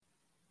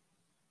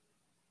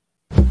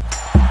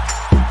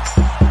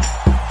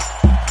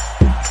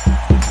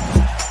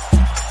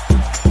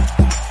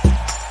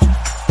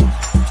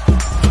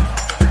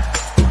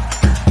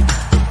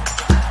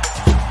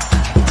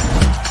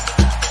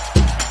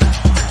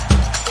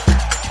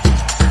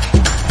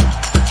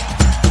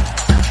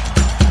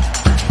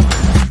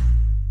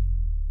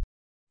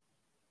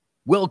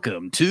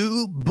Welcome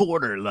to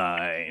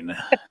Borderline.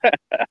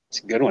 It's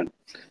a good one.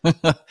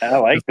 I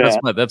like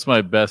that. That's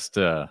my best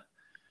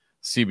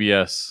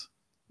CBS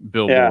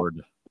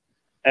billboard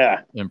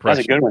impression. That's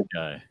a good one.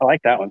 Guy. I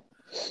like that one.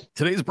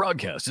 Today's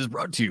broadcast is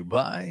brought to you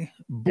by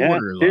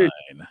Borderline. Dude,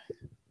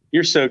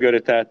 you're so good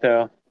at that,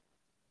 though.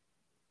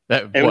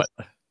 What?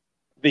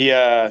 The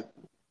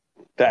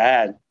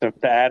ad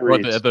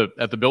reads at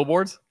the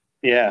billboards.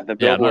 Yeah, the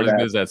billboard. Yeah, not as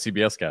good as that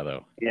CBS guy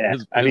though. Yeah,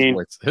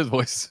 his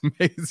voice is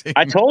amazing.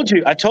 I told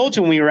you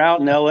when we were out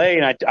in LA,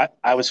 and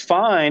I was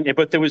fine,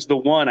 but there was the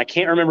one, I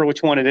can't remember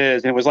which one it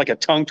is, and it was like a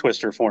tongue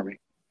twister for me.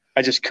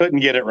 I just couldn't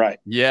get it right.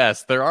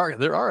 Yes, there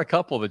are a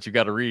couple that you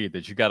got to read,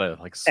 that you got to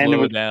like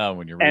slow down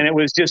when you're reading. And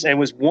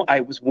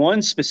it was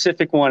one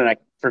specific one, and I,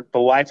 for the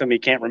life of me,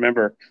 can't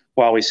remember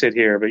while we sit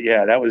here. But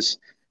yeah, that was.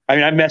 I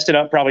mean, I messed it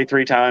up probably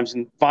 3 times,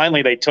 and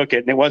finally they took it,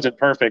 and it wasn't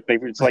perfect.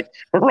 It's like,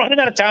 we're running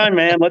out of time,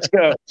 man. Let's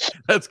go.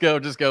 Let's go.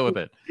 Just go with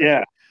it.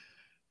 Yeah.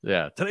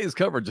 Yeah. Today's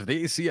coverage of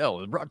the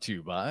ACL is brought to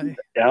you by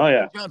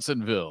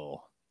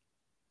Johnsonville.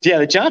 Yeah,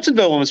 the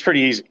Johnsonville one was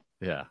pretty easy.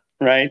 Yeah.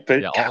 Right.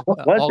 But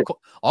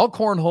all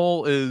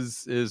cornhole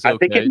is okay. I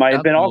think it might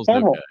have been all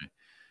cornhole.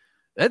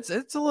 Okay.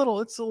 It's a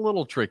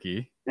little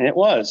tricky. It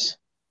was.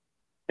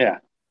 Yeah.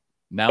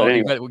 Now,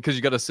 because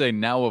you got to say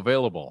now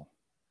available.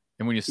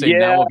 And when you say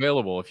now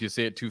available, if you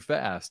say it too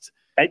fast.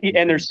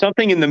 And there's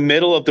something in the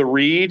middle of the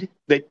read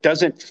that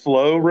doesn't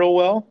flow real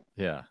well.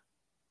 Yeah.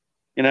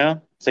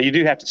 So you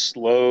do have to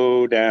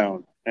slow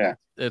down. Yeah.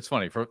 It's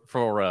funny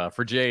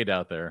for Jade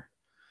out there.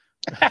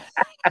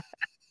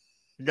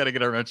 You got to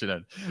get our mention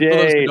in. For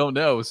those who don't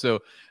know, so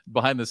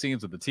behind the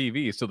scenes of the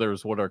TV, so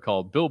there's what are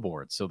called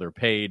billboards. So they're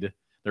paid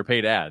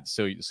ads.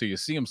 So you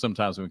see them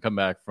sometimes when we come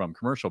back from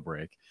commercial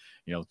break.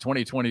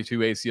 2022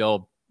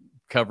 ACL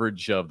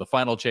coverage of the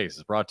final chase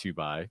is brought to you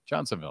by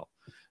Johnsonville,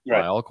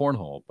 by All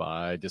Cornhole,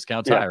 by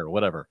Discount Tire,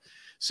 whatever.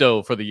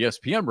 So for the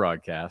ESPN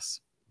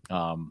broadcasts,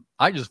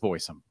 I just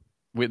voice them.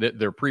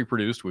 They're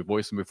pre-produced. We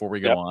voice them before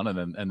we go on,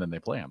 and then they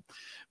play them.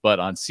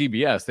 But on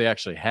CBS, they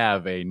actually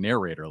have a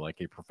narrator, like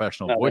a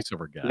professional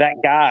voiceover guy. That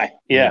guy,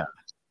 yeah.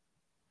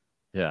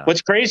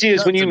 What's crazy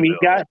is when you meet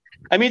guys.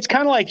 I mean, it's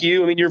kind of like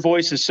you. I mean, your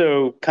voice is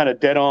so kind of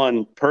dead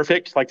on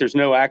perfect. Like there's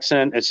no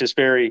accent. It's just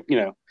very,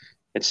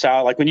 it's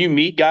solid. Like when you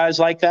meet guys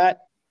like that,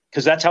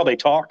 because that's how they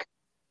talk.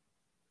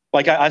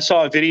 Like I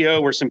saw a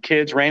video where some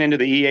kids ran into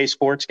the EA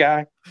Sports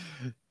guy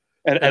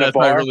at a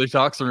bar. How he really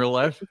talks in real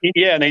life.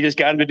 Yeah, and they just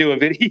got him to do a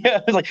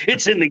video. Like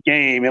it's in the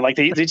game, and like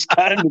they just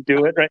got him to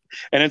do it, right?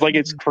 And it's like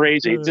it's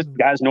crazy. It's just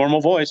guy's normal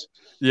voice.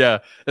 Yeah,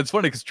 it's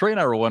funny because Trey and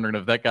I were wondering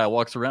if that guy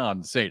walks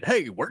around saying,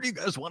 "Hey, where do you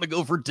guys want to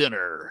go for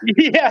dinner?"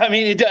 Yeah, I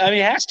mean, it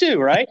has to,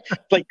 right?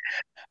 Like,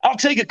 I'll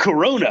take a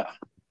Corona.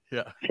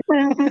 Yeah.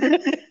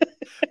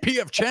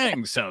 P.F.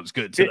 Chang sounds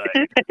good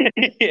tonight.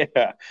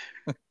 Yeah.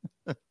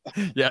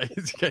 Yeah.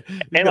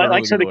 And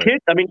like so the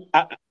kids, I mean,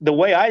 the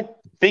way I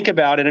think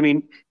about it, I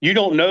mean, you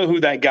don't know who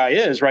that guy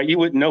is, right? You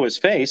wouldn't know his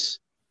face.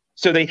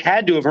 So they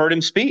had to have heard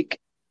him speak.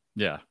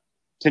 Yeah.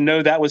 To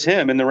know that was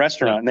him in the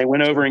restaurant. Yeah. And they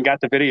went over and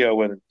got the video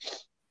with him.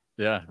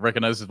 Yeah.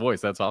 Recognize his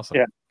voice. That's awesome.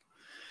 Yeah.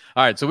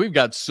 All right, so we've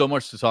got so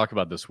much to talk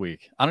about this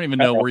week. I don't even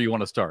know where you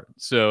want to start.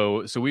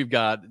 So we've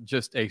got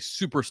just a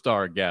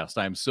superstar guest.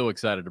 I'm so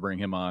excited to bring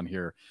him on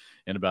here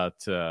in about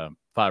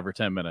 5 or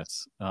 10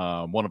 minutes.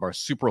 One of our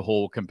Super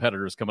Hole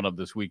competitors coming up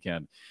this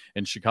weekend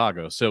in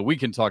Chicago. So we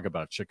can talk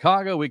about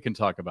Chicago. We can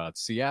talk about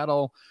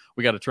Seattle.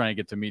 We got to try and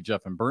get to meet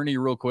Jeff and Bernie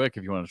real quick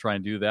if you want to try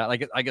and do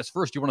that. I guess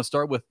first you want to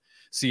start with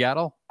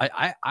Seattle.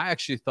 I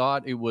actually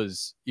thought it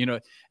was,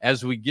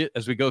 as we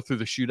go through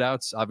the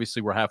shootouts,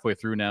 obviously we're halfway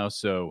through now.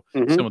 So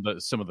some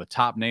of the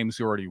top names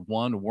who already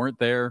won weren't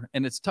there,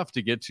 and it's tough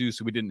to get to.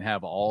 So we didn't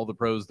have all the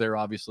pros there,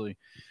 obviously,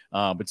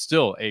 but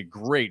still a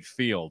great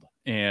field.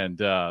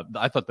 And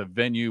I thought the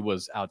venue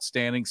was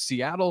outstanding.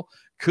 Seattle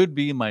could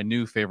be my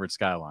new favorite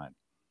skyline.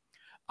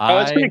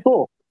 That's pretty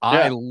cool.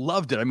 I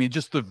loved it. I mean,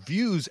 just the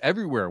views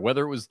everywhere,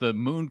 whether it was the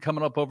moon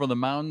coming up over the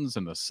mountains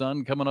and the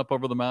sun coming up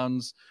over the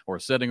mountains or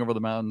setting over the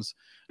mountains,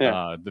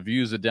 the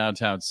views of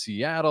downtown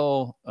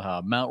Seattle,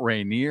 Mount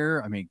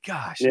Rainier. I mean,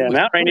 gosh. Yeah,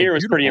 Mount Rainier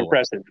was pretty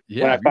impressive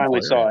when I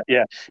finally saw it.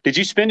 Yeah. Did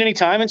you spend any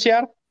time in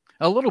Seattle?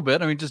 A little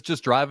bit. I mean,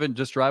 just driving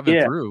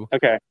through.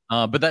 Okay.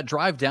 But that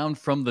drive down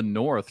from the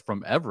north,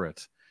 from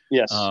Everett.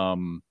 Yes.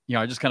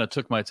 I just kind of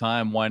took my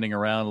time winding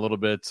around a little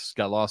bit,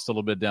 got lost a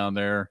little bit down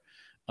there.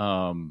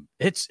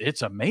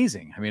 It's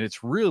amazing. I mean,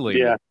 it's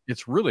really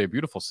a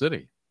beautiful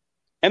city.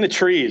 And the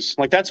trees,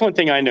 like that's one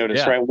thing I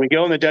noticed, right? When we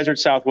go in the desert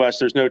Southwest,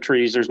 there's no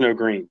trees, there's no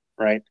green,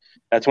 right?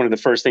 That's one of the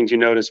first things you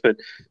notice. But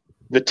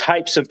the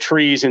types of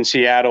trees in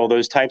Seattle,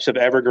 those types of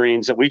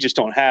evergreens that we just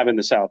don't have in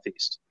the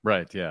Southeast.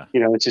 Right. Yeah.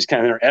 It's just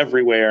kind of, they're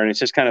everywhere. And it's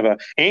just kind of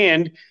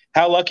and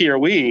how lucky are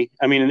we?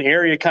 I mean, an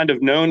area kind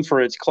of known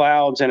for its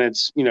clouds and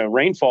its,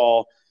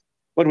 rainfall.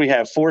 What do we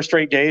have? 4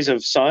 straight days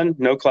of sun,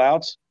 no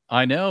clouds.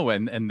 I know.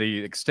 And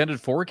the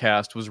extended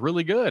forecast was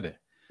really good.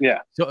 Yeah.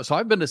 So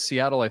I've been to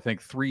Seattle, I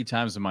think 3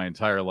 times in my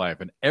entire life.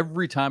 And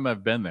every time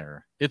I've been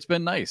there, it's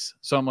been nice.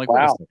 So I'm like,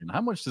 wait a second,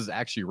 how much does it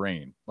actually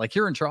rain? Like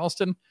here in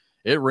Charleston,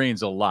 It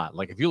rains a lot.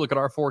 Like if you look at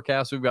our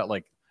forecast, we've got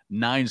like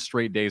 9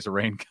 straight days of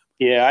rain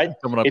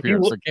coming up here.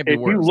 So it can't be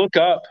worse.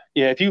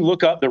 If you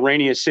look up the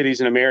rainiest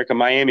cities in America,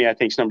 Miami, I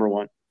think, is number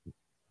 1.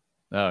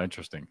 Oh,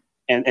 interesting.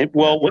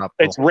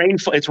 It's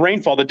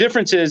rainfall. The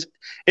difference is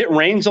it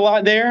rains a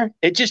lot there.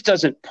 It just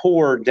doesn't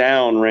pour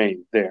down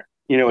rain there.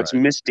 It's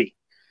misty.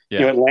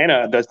 Yeah.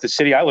 Atlanta, the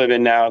city I live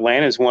in now,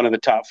 Atlanta is one of the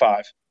top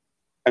 5.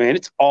 I mean,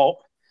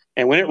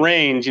 and when it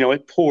rains,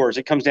 it pours.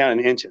 It comes down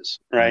in inches,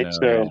 right?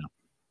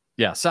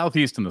 Yeah,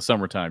 southeast in the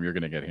summertime, you're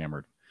going to get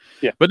hammered.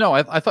 Yeah, but no,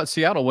 I thought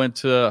Seattle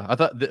went. I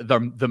thought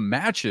the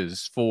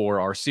matches for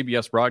our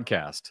CBS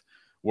broadcast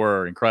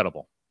were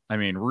incredible. I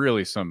mean,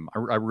 really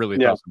I really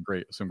thought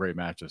some great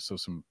matches. So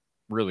some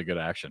really good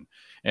action,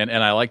 and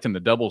I liked in the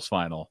doubles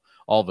final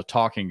all the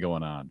talking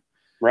going on,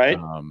 right?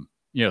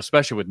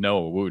 Especially with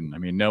Noah Wooten. I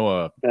mean,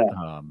 Noah,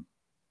 and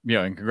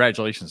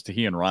congratulations to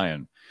he and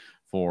Ryan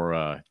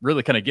for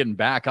really kind of getting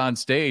back on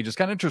stage. It's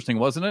kind of interesting,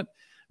 wasn't it?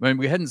 I mean,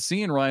 we hadn't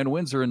seen Ryan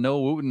Windsor and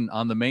Noah Wooten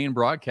on the main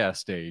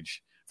broadcast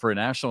stage for a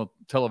national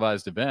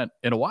televised event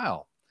in a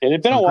while. It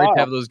had been a while. Great to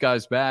have those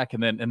guys back,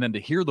 and then to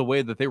hear the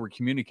way that they were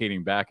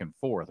communicating back and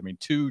forth. I mean,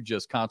 2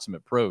 just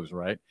consummate pros,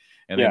 right?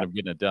 And they ended up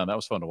getting it done. That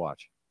was fun to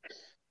watch.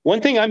 One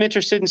thing I'm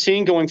interested in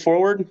seeing going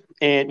forward,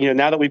 and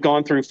now that we've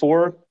gone through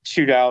 4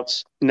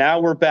 shootouts, now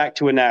we're back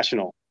to a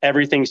national.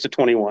 Everything's to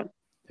 21.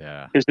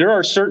 Yeah, because there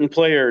are certain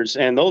players,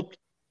 and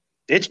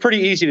it's pretty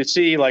easy to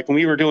see. Like when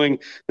we were doing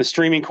the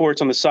streaming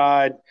courts on the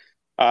side,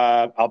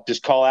 I'll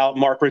just call out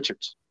Mark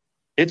Richards.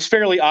 It's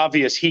fairly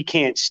obvious he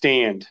can't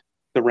stand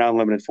the round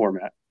limited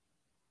format.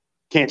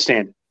 Can't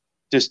stand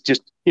it.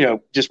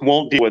 Just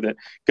won't deal with it.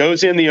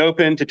 Goes in the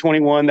Open to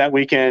 21 that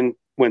weekend,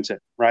 wins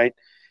it, right?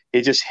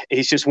 He's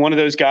just one of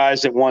those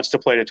guys that wants to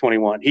play to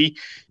 21.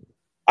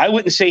 I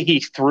wouldn't say he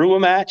threw a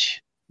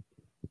match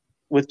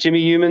with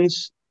Jimmy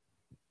Humans,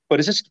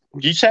 but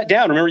you sat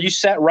down. Remember, you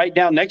sat right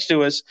down next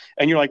to us,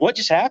 and you're like, "What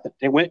just happened?"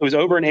 It was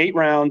over in 8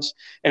 rounds,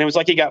 and it was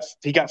like he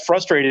got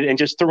frustrated and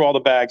just threw all the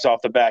bags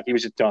off the back. He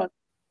was just done.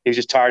 He was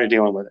just tired of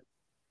dealing with it.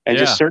 And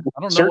I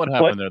don't know what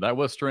happened there. That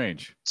was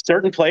strange.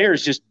 Certain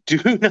players just do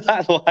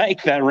not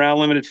like that round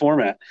limited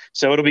format.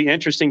 So it'll be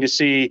interesting to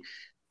see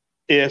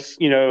if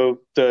the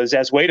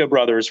Zazueta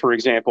brothers, for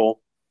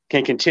example,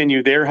 can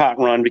continue their hot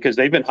run, because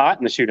they've been hot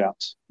in the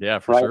shootouts. Yeah,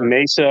 for sure.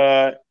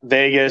 Mesa,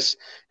 Vegas,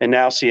 and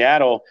now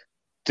Seattle.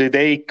 Does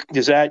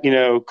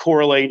that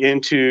correlate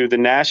into the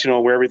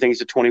national where everything's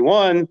at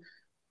 21,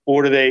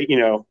 or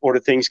do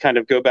things kind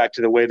of go back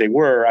to the way they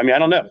were? I mean, I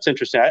don't know. It's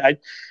interesting.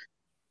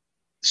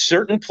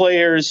 Certain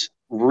players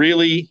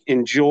really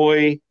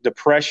enjoy the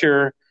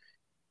pressure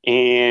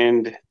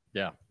and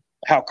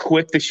how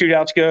quick the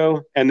shootouts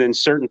go, and then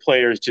certain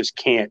players just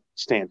can't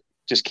stand it.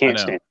 Just can't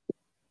stand it.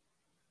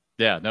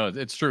 Yeah, no,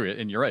 it's true,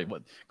 and you're right.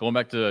 Going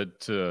back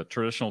to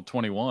traditional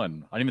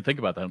 21, I didn't even think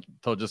about that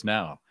until just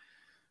now.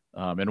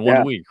 In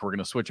 1 week, we're going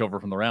to switch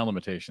over from the round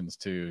limitations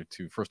to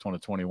first one to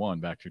 21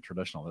 back to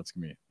traditional. That's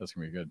gonna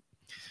be good.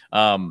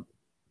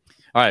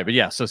 All right,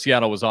 but so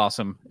Seattle was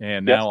awesome,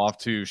 and now off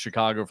to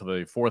Chicago for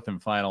the 4th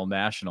and final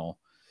national,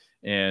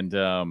 and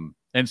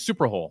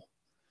Super Hole.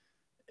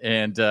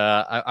 And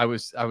I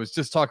was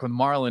just talking with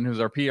Marlon, who's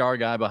our PR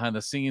guy behind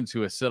the scenes,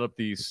 who has set up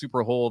the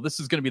Super Hole. This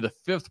is going to be the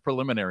 5th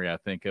preliminary, I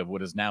think, of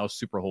what is now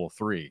Super Hole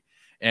 3.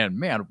 And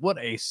man, what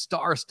a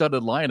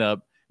star-studded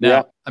lineup!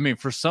 Now, I mean,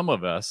 for some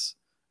of us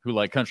who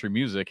like country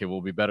music, it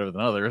will be better than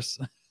others.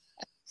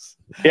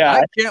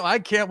 Yeah, I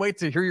can't wait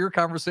to hear your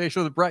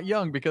conversation with Brett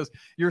Young, because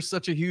you're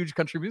such a huge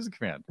country music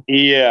fan.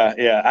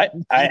 Yeah.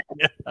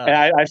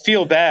 I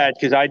feel bad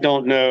because I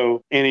don't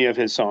know any of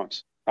his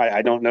songs.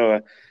 I don't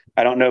know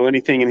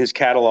anything in his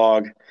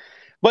catalog.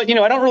 But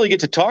I don't really get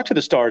to talk to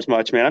the stars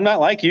much, man. I'm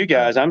not like you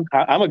guys. I'm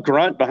a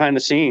grunt behind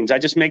the scenes. I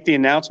just make the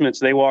announcements.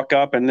 They walk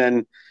up, and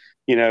then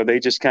they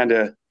just kind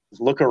of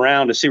look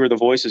around to see where the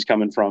voice is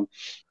coming from.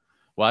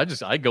 Well,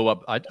 I go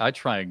up. I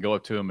try and go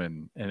up to him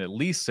and at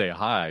least say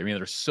hi. I mean,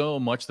 there's so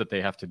much that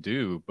they have to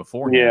do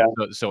beforehand.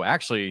 Yeah. So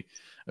actually,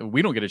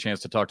 we don't get a chance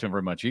to talk to him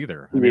very much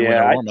either. I mean, when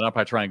they're warming up,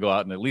 I try and go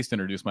out and at least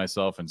introduce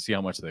myself and see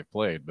how much they've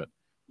played. But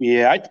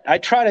I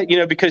try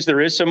to, because there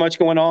is so much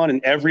going on,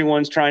 and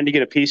everyone's trying to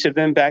get a piece of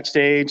them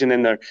backstage, and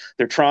then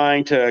they're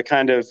trying to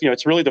kind of,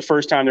 it's really the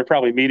first time they're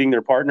probably meeting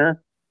their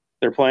partner,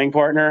 their playing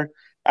partner.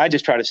 I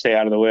just try to stay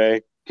out of the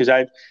way, because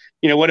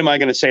what am I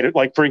going to say to,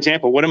 like, for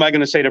example, what am I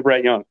going to say to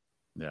Brett Young?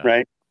 Yeah.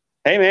 Right?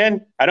 Hey,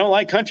 man, I don't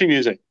like country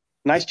music.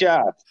 Nice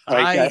job.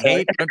 I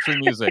hate country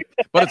music,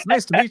 but it's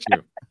nice to meet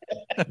you.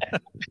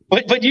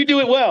 but you do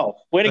it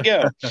well. Way to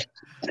go.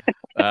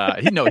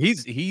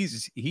 He's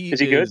is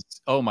he good?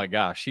 Oh my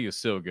gosh, he is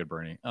so good,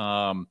 Bernie.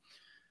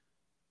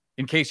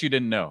 In case you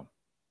didn't know,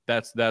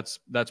 that's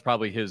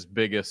probably his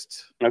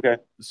biggest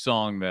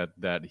song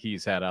that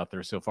he's had out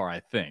there so far, I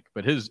think.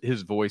 But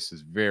his voice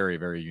is very,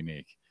 very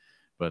unique.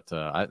 But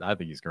I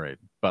think he's great.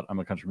 But I'm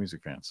a country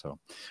music fan, so.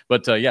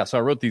 But so I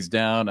wrote these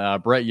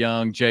down. Brett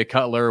Young, Jay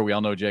Cutler. We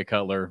all know Jay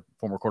Cutler,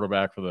 former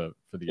quarterback for the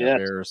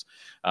Bears.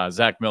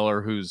 Zach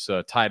Miller, who's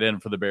tight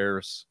end for the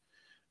Bears.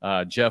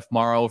 Jeff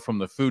Morrow from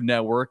the Food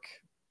Network.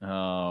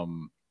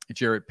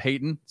 Jarrett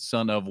Payton,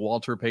 son of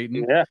Walter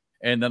Payton. Yeah.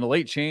 And then a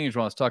late change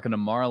when I was talking to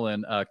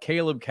Marlon,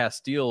 Caleb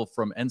Castile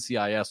from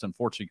NCIS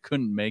unfortunately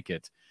couldn't make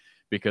it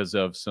because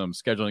of some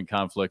scheduling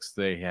conflicts.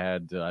 They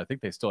had, I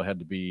think they still had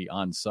to be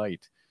on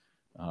site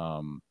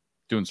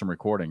doing some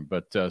recording.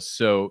 But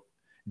so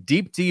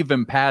Deep D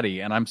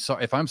Vimpati, and I'm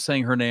sorry if I'm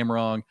saying her name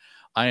wrong.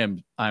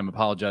 I'm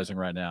apologizing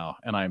right now,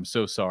 and I'm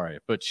so sorry.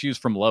 But she's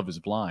from Love Is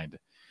Blind,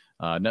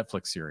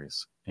 Netflix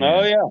series.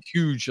 And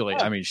hugely.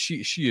 I mean,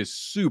 she is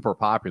super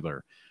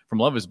popular from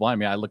Love Is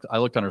Blind. I mean, I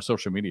looked on her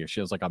social media. She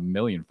has like 1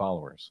 million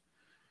followers.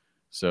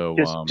 So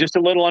just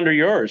a little under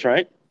yours,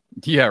 right?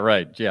 Yeah,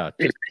 right. Yeah,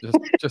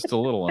 just a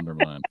little under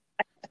mine.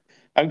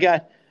 I've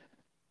got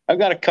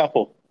a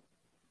couple.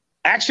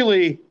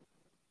 Actually,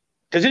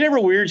 does it ever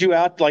weird you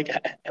out? Like,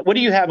 what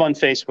do you have on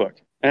Facebook?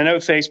 And I know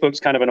Facebook's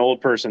kind of an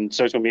old person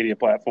social media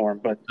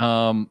platform, but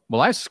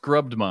well, I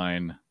scrubbed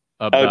mine.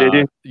 About, did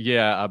you?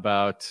 Yeah,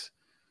 about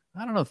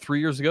I don't know, 3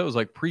 years ago. It was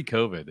like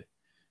pre-COVID,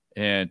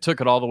 and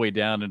took it all the way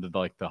down into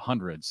like the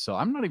hundreds. So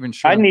I'm not even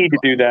sure. I need to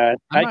do that.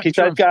 I'm not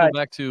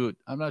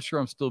sure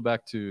I'm still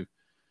back to.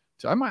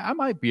 I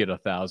might be at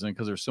 1,000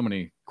 because there's so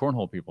many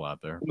cornhole people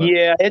out there. But.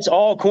 Yeah, it's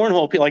all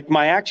cornhole people. Like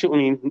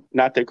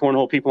not that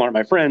cornhole people aren't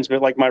my friends,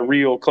 but like my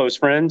real close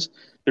friends,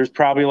 there's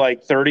probably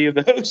like 30 of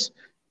those,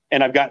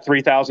 and I've got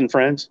 3,000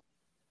 friends.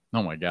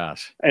 Oh my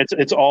gosh.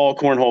 It's all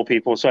cornhole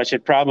people. So I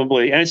should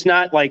probably, and it's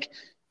not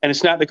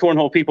the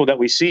cornhole people that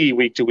we see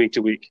week to week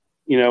to week.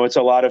 It's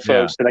a lot of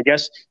folks that I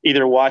guess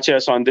either watch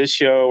us on this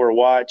show or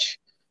watch,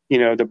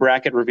 the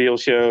bracket reveal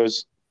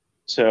shows.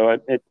 So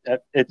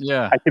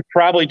I could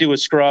probably do a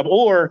scrub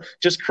or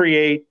just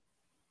create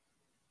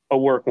a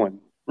work one,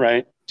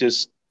 right?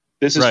 Just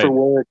this is for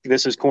work.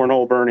 This is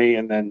Cornhole Bernie,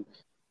 and then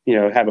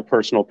have a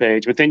personal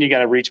page. But then you got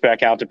to reach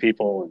back out to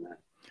people. And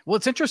well,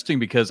 it's interesting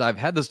because I've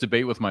had this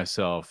debate with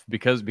myself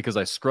because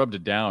I scrubbed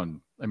it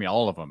down. I mean,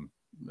 all of them.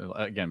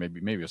 Again,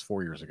 maybe it was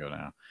 4 years ago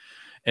now.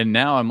 And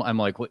now I'm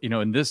like,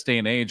 in this day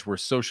and age where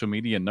social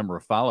media and number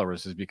of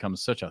followers has become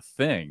such a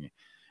thing.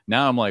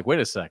 Now I'm like, wait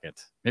a second,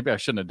 maybe I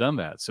shouldn't have done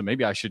that. So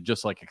maybe I should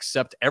just like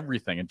accept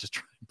everything and just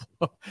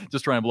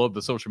try and blow up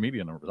the social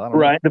media numbers. I don't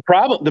know.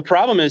 The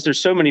problem is there's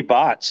so many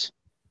bots.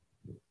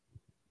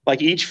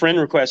 Like each friend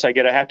request I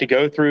get, I have to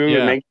go through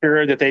and make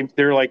sure that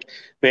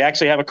they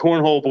actually have a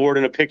cornhole board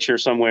in a picture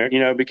somewhere,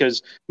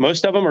 because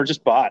most of them are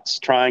just bots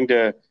trying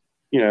to,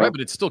 Right,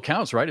 but it still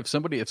counts, right? If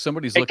somebody's looking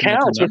at your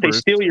counts, numbers, but they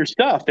steal your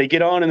stuff. They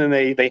get on and then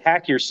they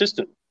hack your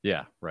system.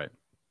 Yeah, right.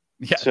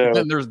 Yeah. So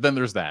then there's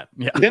that.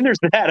 Yeah. Then there's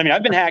that. I mean,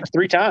 I've been hacked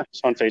 3 times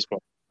on Facebook.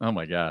 Oh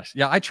my gosh.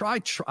 Yeah,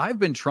 I've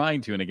been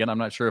trying to, and again, I'm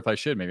not sure if I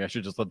should. Maybe I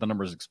should just let the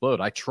numbers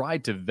explode. I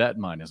tried to vet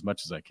mine as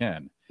much as I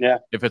can. Yeah.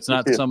 If it's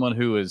not someone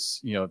who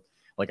is,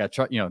 like I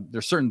try,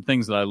 there's certain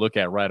things that I look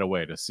at right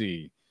away to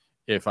see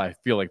if I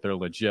feel like they're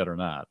legit or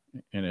not.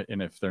 And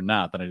if they're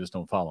not, then I just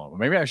don't follow them.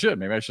 Maybe I should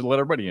let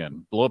everybody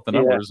in, blow up the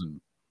numbers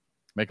and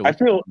make it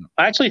look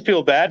I actually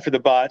feel bad for the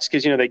bots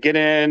because, they get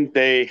in,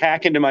 they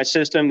hack into my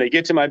system, they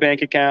get to my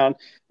bank account,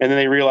 and then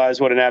they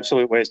realize what an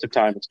absolute waste of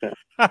time it's been.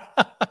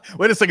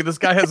 Wait a second. This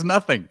guy has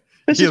nothing.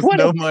 He has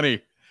no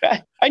money.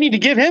 I need to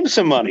give him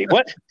some money.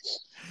 What?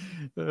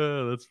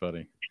 That's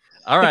funny.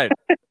 All right.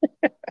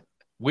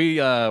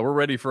 We're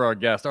ready for our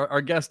guest.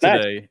 Our guest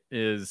today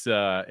is,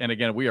 and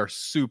again, we are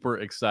super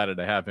excited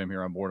to have him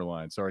here on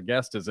Borderline. So our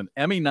guest is an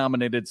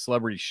Emmy-nominated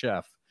celebrity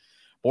chef,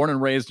 born and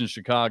raised in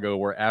Chicago,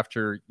 where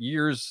after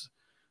years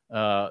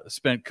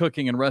spent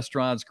cooking in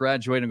restaurants,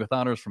 graduating with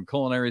honors from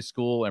culinary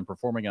school, and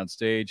performing on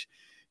stage,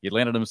 he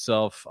landed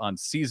himself on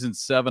season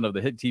 7 of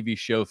the hit TV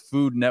show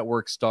Food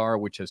Network Star,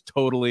 which has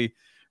totally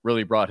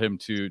really brought him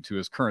to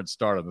his current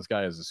stardom. This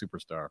guy is a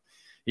superstar.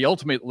 He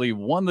ultimately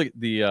won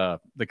the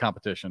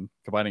competition,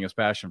 combining his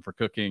passion for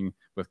cooking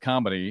with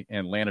comedy,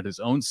 and landed his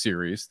own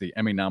series, the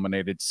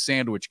Emmy-nominated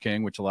Sandwich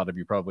King, which a lot of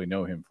you probably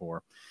know him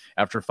for.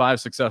 After 5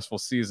 successful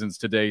seasons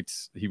to date,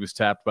 he was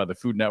tapped by the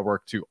Food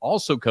Network to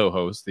also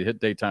co-host the hit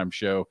daytime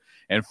show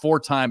and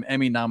 4-time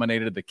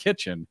Emmy-nominated The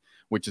Kitchen,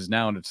 which is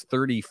now in its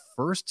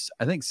 31st,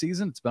 I think,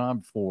 season. It's been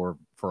on for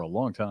a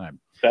long time.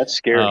 That's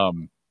scary.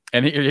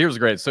 And here's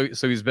great. So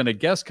he's been a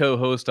guest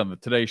co-host on the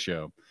Today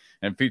Show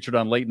and featured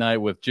on Late Night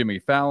with Jimmy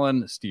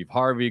Fallon, Steve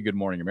Harvey, Good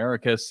Morning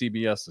America,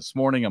 CBS This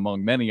Morning,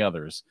 among many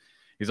others.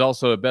 He's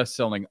also a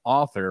best-selling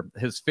author.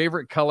 His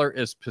favorite color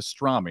is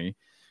pastrami.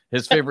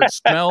 His favorite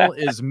smell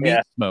is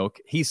meat smoke.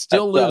 He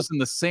still lives in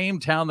the same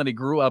town that he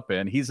grew up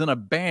in. He's in a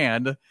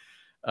band.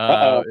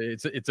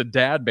 It's a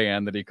dad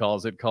band that he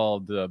calls it,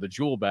 called the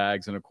Jewel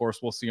Bags. And, of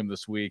course, we'll see him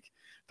this week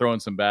throwing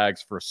some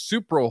bags for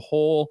Super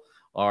Hole,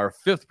 our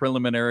 5th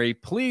preliminary.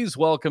 Please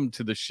welcome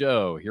to the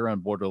show here on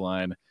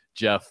Borderline,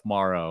 Jeff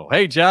Morrow.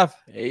 Hey, Jeff.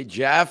 Hey,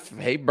 Jeff.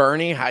 Hey,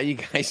 Bernie. How you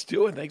guys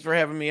doing? Thanks for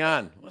having me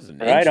on.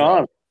 Right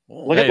on.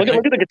 Look at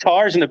the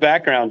guitars in the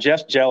background.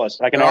 Jeff's jealous.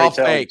 I can already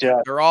tell. Fake.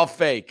 They're all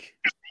fake.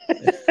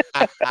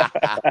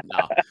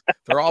 No,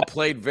 they're all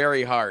played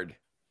very hard.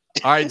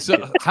 All right.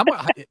 So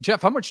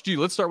Jeff, how much do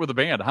you, let's start with the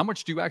band. How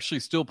much do you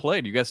actually still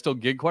play? Do you guys still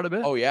gig quite a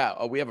bit? Oh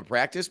yeah. We have a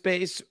practice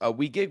base.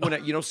 We gig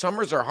when,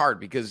 summers are hard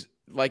because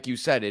like you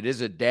said, it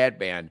is a dad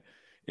band,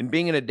 and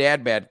being in a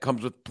dad band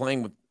comes with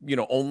playing with,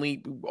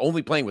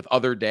 only playing with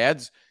other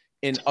dads,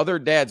 and other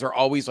dads are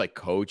always like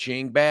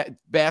coaching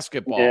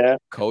basketball,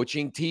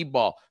 coaching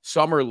t-ball,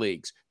 summer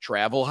leagues,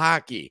 travel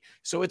hockey.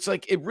 So it's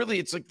like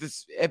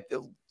this.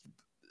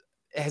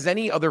 Has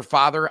any other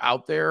father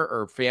out there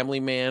or family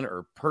man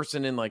or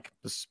person in like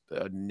this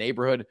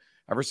neighborhood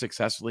ever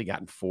successfully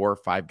gotten 4 or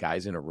 5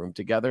 guys in a room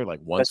together like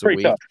once a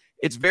week? Tough.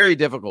 It's very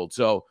difficult.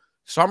 So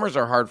summers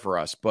are hard for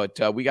us, but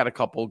we got a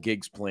couple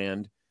gigs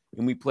planned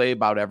and we play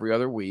about every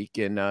other week,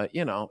 and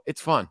it's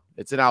fun.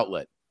 It's an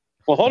outlet.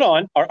 Well, hold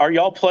on. Are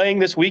y'all playing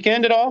this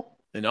weekend at all?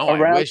 No,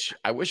 I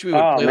wish we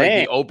would play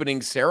like the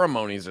opening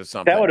ceremonies or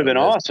something. That would have been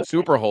awesome.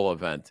 Super Hole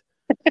event.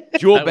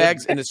 Jewel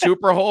bags in the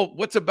Super Hole.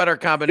 What's a better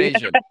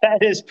combination? That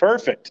is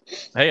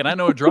perfect. Hey, and I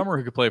know a drummer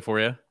who could play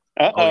for you.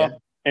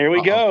 Here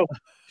we go.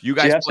 You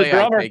guys play.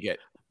 I take it.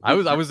 I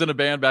was in a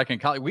band back in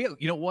college.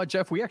 You know what,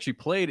 Jeff? We actually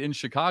played in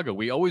Chicago.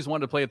 We always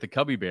wanted to play at the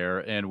Cubby Bear,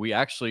 and we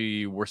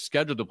actually were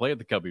scheduled to play at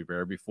the Cubby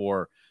Bear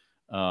before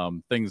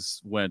things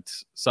went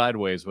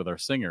sideways with our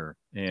singer,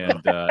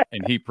 and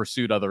he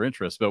pursued other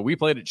interests. But we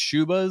played at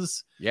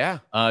Shuba's. Yeah.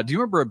 Do you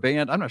remember a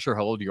band? I'm not sure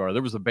how old you are.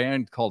 There was a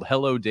band called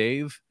Hello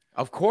Dave.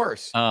 Of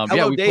course.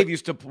 Hello Dave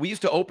we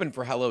used to open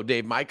for Hello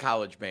Dave, my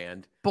college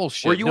band.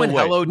 Bullshit. Were you in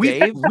Hello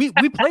Dave? We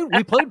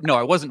played. No,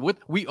 I wasn't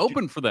we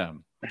opened for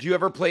them. Did you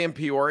ever play in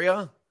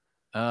Peoria?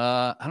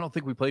 I don't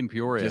think we played in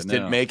Peoria. Just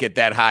didn't make it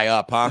that high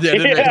up, huh?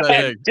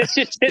 Yeah,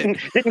 just didn't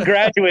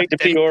graduate to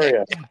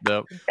Peoria.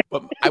 Nope.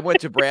 But I went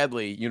to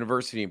Bradley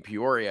University in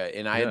Peoria,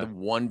 and I had the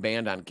one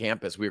band on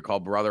campus. We were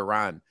called Brother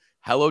Ron.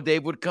 Hello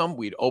Dave would come.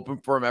 We'd open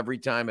for him every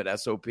time at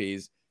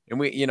SOPs. And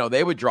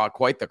they would draw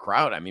quite the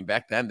crowd. I mean,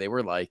 back then they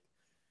were like,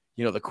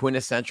 the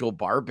quintessential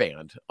bar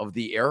band of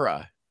the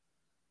era.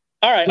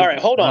 All right.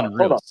 Hold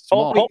on.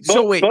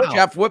 So wait,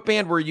 Jeff, what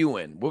band were you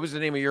in? What was the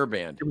name of your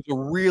band? It was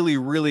a really,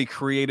 really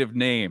creative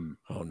name.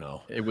 Oh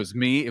no. It was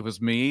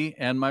me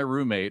and my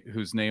roommate,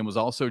 whose name was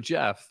also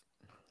Jeff.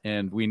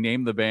 And we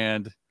named the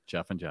band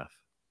Jeff and Jeff.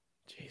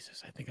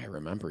 Jesus, I think I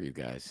remember you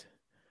guys.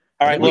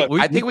 All right, look.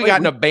 I think we got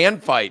in a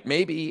band fight,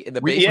 maybe in the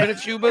basement of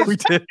Shuba's. We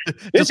did.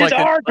 This is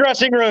our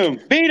dressing room.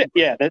 Beat it.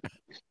 Yeah.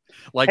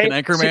 Like an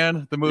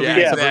Anchorman, the movie.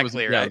 Yeah,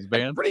 exactly. Right.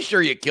 I'm pretty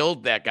sure you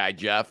killed that guy,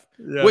 Jeff.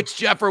 Yeah. Which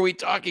Jeff are we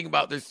talking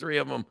about? There's 3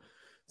 of them.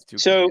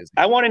 So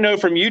I want to know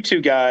from you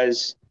two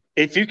guys,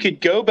 if you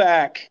could go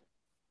back,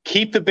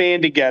 keep the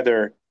band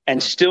together,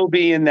 and still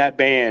be in that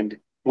band,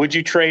 would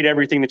you trade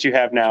everything that you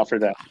have now for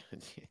that?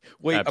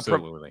 Wait,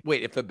 absolutely.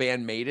 If the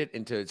band made it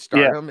into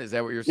stardom, is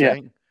that what you're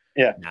saying?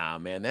 Yeah. Nah,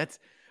 man,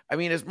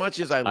 as much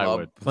as I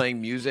love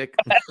playing music,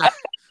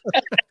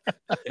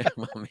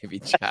 well, maybe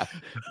Jeff.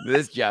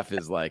 This Jeff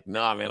is like,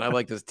 nah, man, I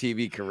like this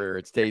TV career.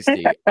 It's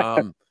tasty.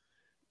 But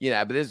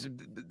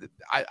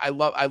I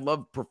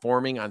love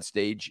performing on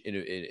stage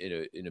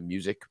in a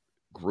music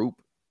group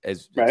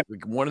as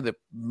one of the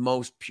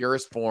most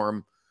purest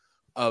form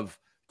of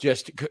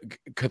just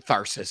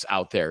catharsis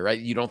out there, right?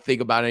 You don't think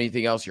about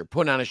anything else. You're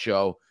putting on a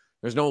show.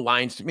 There's no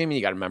lines. Maybe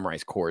you got to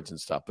memorize chords and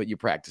stuff, but you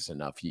practice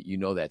enough. You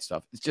know that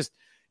stuff.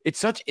 It's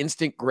such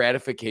instant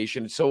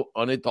gratification. It's so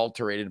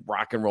unadulterated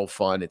rock and roll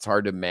fun. It's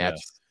hard to match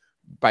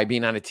by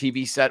being on a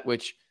TV set,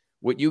 which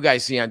what you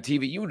guys see on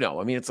TV,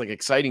 I mean, it's like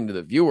exciting to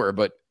the viewer,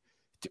 but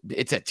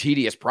it's a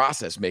tedious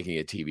process making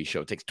a TV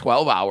show. It takes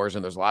 12 hours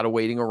and there's a lot of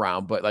waiting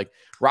around, but like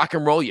rock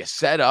and roll, you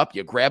set up,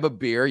 you grab a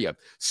beer, you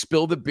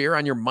spill the beer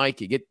on your mic,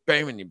 you get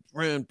bam,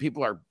 and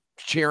people are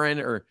cheering,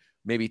 or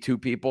maybe 2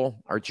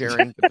 people are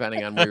cheering,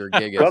 depending on where your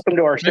gig is. Welcome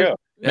to our show.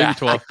 Maybe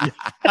 12.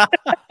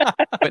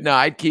 But no,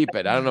 I'd keep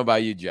it. I don't know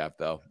about you, Jeff,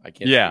 though. I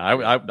can't. Yeah,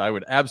 I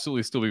would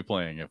absolutely still be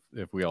playing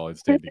if we all had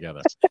stayed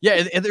together.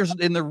 Yeah,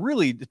 and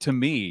really, to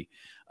me,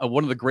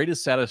 one of the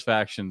greatest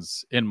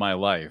satisfactions in my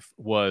life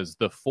was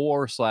the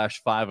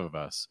 4/5 of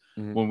us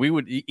when we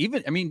would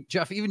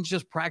Jeff, even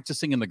just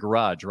practicing in the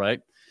garage, right?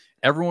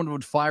 Everyone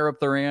would fire up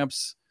their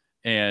amps.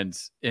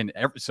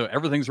 So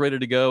everything's ready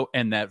to go,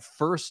 and that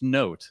first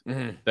note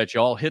that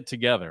you all hit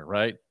together,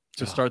 right,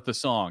 to start the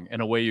song,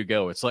 and away you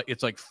go. It's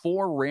like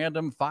 5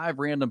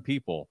 random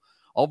people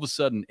all of a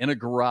sudden in a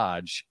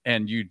garage,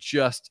 and you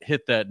just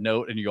hit that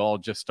note, and you all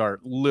just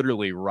start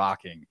literally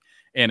rocking,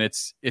 and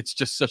it's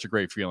just such a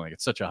great feeling.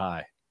 It's such a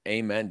high.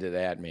 Amen to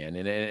that, man.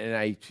 And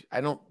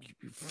I don't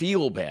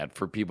feel bad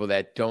for people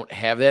that don't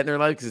have that in their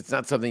life, because it's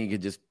not something you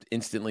could just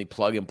instantly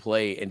plug and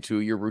play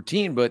into your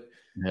routine, but.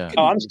 Yeah.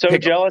 Oh, I'm so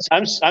jealous.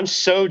 I'm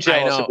so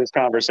jealous of this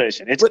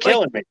conversation. It's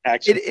killing me.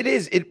 Actually, it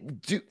is.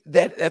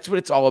 That's what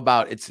it's all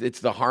about. It's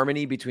the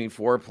harmony between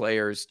 4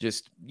 players.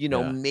 Just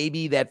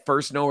maybe that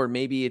first note, or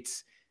maybe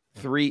it's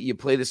 3. You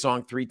play the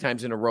song 3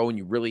 times in a row, and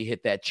you really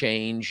hit that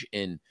change,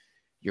 and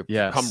you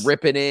come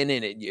ripping in,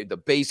 and the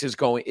bass is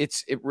going.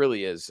 It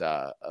really is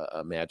a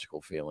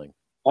magical feeling.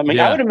 I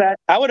mean,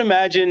 I would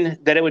imagine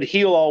that it would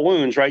heal all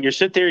wounds, right? You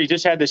sit there, you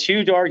just had this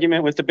huge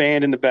argument with the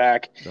band in the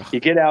back.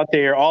 You get out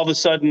there, all of a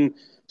sudden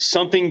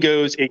something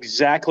goes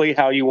exactly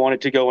how you want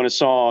it to go in a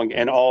song,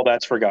 and all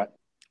that's forgotten.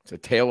 It's a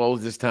tale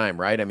old as time,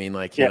 right? I mean,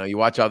 you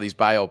watch all these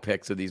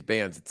biopics of these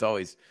bands. It's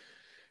always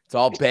It's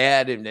all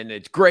bad, and then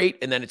it's great,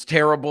 and then it's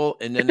terrible,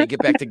 and then they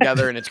get back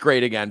together, and it's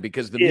great again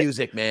because the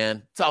music,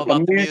 man. It's all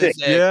about the music.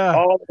 Yeah,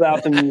 all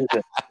about the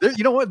music.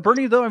 You know what,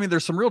 Bernie? Though, I mean,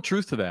 there's some real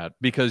truth to that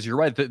because you're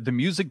right. The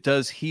music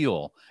does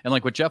heal, and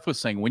like what Jeff was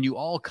saying, when you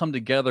all come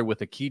together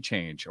with a key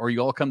change, or you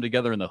all come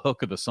together in the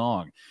hook of the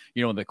song,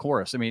 you know, in the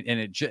chorus. I mean, and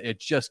it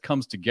just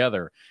comes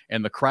together,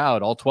 and the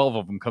crowd, all 12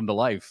 of them, come to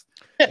life.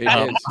 But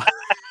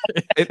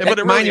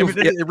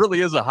it really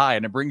is a high,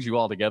 and it brings you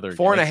all together.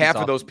 4.5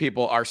 of those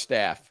people are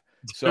staff.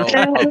 So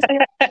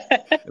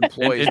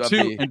employees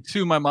and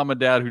two, my mom and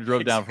dad who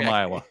drove down from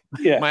Iowa.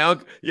 Yeah,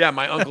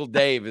 my uncle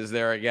Dave is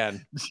there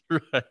again,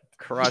 right.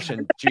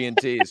 Crushing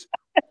G&Ts.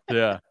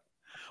 Yeah.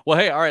 Well,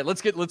 hey, all right,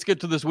 let's get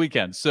to this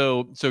weekend.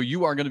 So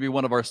you are going to be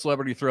one of our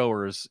celebrity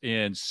throwers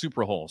in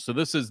Super Hole. So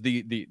this is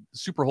the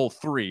Super Hole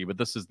 3, but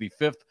this is the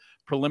 5th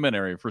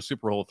preliminary for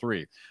Super Hole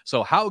 3.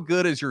 So how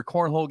good is your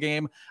cornhole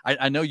game?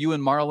 I know you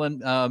and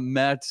Marlon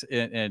met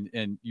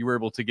and you were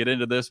able to get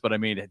into this, but I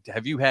mean,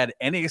 have you had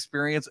any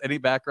experience, any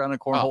background in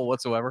cornhole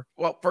whatsoever?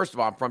 Well, first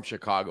of all, I'm from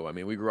Chicago. I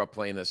mean, we grew up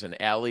playing this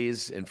in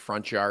alleys and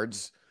front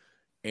yards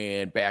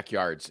and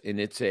backyards, and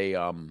it's a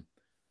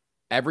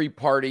every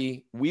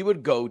party we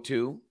would go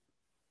to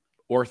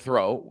or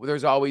throw,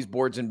 there's always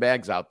boards and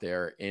bags out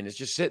there, and it's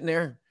just sitting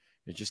there.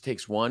 It just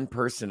takes one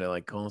person to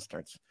like go and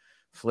starts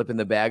flipping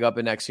the bag up,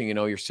 and next thing you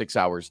know, you're 6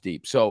 hours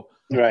deep. So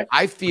right.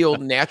 I feel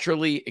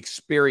naturally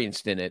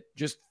experienced in it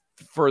just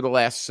for the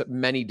last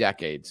many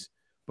decades.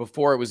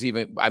 Before it was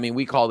even, I mean,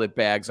 we called it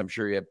bags. I'm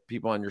sure you have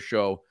people on your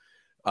show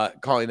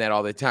calling that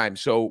all the time.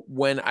 So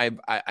when I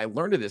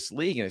learned of this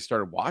league and I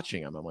started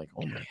watching them, I'm like,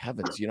 oh my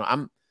heavens, you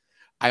know,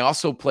 I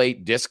also play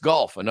disc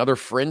golf, another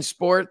fringe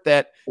sport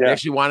that they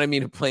actually wanted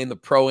me to play in the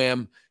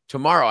Pro-Am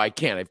tomorrow. I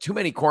can't. I have too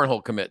many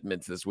cornhole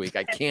commitments this week.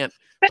 I can't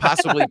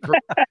possibly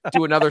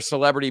do another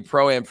celebrity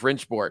Pro-Am fringe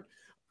sport.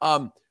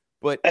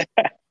 But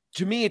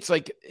to me, it's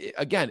like,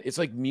 again, it's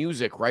like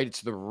music, right?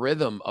 It's the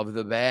rhythm of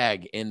the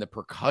bag and the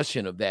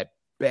percussion of that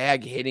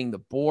bag hitting the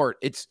board.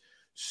 It's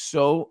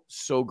so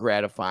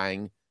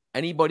gratifying.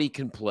 Anybody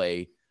can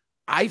play.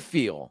 I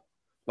feel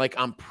like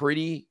I'm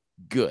pretty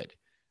good.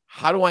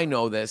 How do I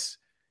know this?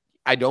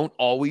 I don't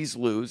always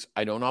lose.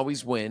 I don't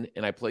always win.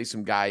 And I play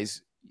some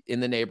guys in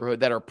the neighborhood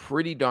that are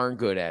pretty darn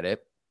good at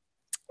it.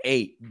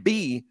 A.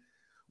 B,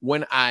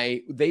 when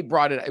they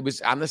brought it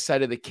was on the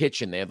side of the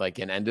kitchen. They had like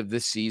an end of the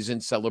season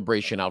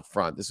celebration out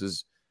front. This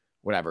was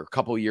a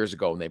couple of years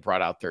ago, and they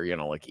brought out their,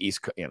 like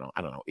East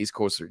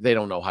Coast. They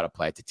don't know how to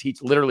play it, to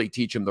literally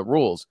teach them the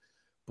rules.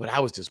 But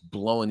I was just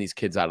blowing these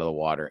kids out of the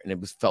water, and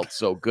it felt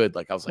so good.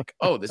 Like I was like,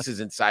 oh, this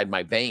is inside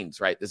my veins,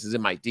 right? This is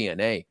in my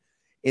DNA.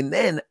 And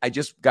then I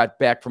just got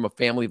back from a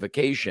family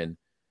vacation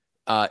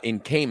in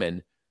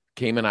Cayman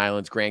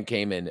Islands, Grand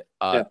Cayman.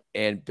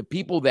 And the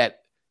people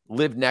that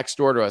lived next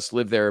door to us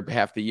lived there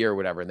half the year or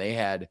whatever.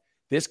 And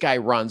this guy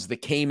runs the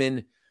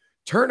Cayman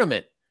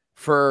tournament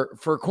for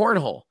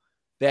cornhole,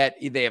 that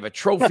they have a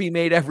trophy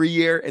made every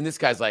year. And this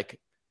guy's like,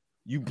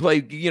 you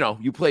play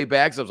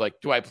bags. I was like,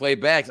 do I play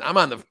bags? I'm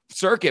on the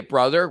circuit,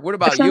 brother. What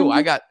about you?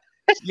 I got,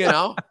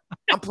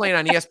 I'm playing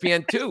on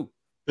ESPN2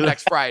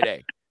 next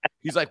Friday.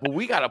 He's like, well,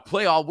 we got to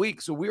play all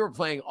week. So we were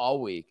playing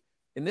all week.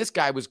 And this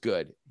guy was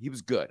good. He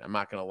was good. I'm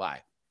not going to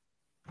lie.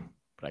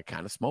 But I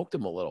kind of smoked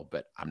him a little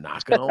bit. I'm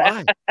not going to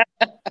lie.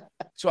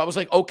 So I was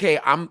like, okay,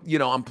 I'm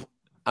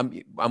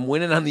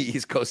winning on the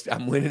East Coast.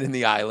 I'm winning in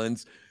the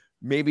islands.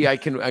 Maybe I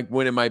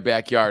win in my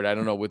backyard. I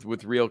don't know,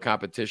 with real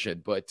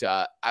competition. But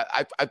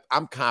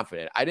I'm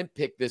confident. I didn't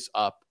pick this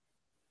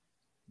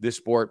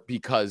sport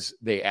because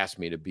they asked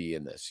me to be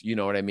in this. You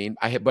know what I mean?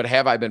 But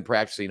have I been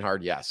practicing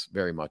hard? Yes,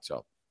 very much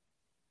so.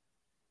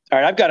 All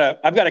right, I've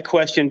got a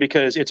question,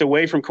 because it's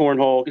away from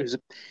cornhole.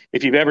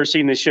 If you've ever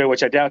seen this show,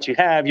 which I doubt you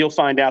have, you'll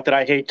find out that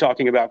I hate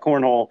talking about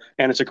cornhole,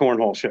 and it's a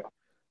cornhole show.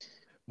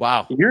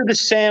 Wow. You're the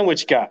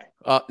sandwich guy.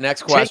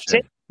 Next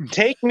question.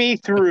 Take me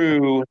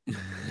through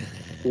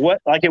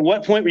at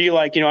what point were you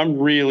like, I'm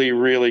really,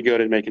 really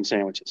good at making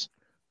sandwiches?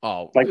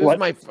 Oh, like what?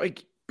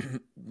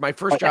 My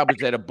first job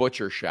was at a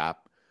butcher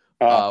shop,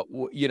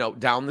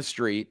 down the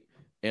street,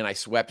 and I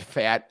swept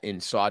fat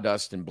and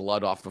sawdust and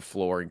blood off the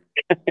floor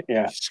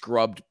and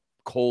scrubbed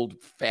cold,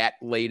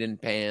 fat-laden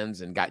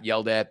pans, and got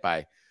yelled at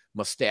by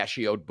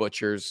mustachioed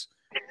butchers,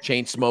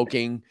 chain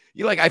smoking.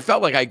 I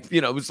felt like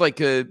it was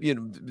like a,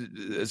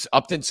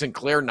 Upton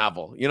Sinclair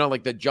novel,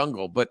 like The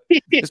Jungle. But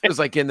this was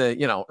like in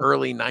the,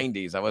 early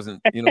 90s. I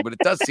wasn't, but it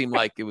does seem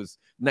like it was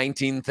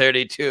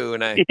 1932,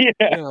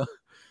 and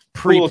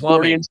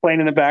pre-plumbing playing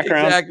in the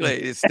background.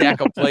 Exactly. A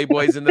stack of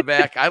Playboys in the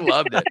back. I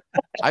loved it.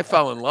 I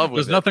fell in love with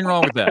it. There's nothing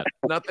wrong with that.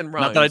 Nothing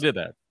wrong. Not that I did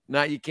that.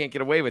 Now you can't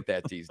get away with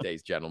that these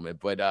days, gentlemen.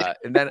 But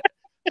and then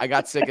I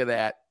got sick of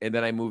that, and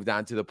then I moved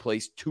on to the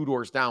place 2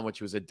 doors down, which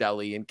was a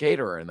deli and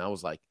caterer, and I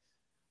was like,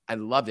 I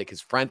loved it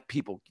because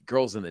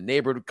girls in the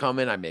neighborhood would come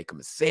in, I make them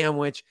a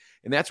sandwich,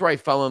 and that's where I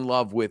fell in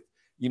love with,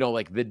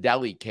 like the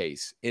deli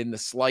case in the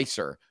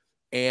slicer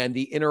and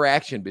the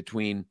interaction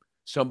between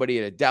somebody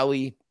at a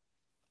deli,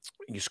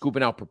 you're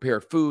scooping out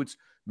prepared foods,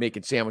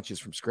 making sandwiches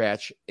from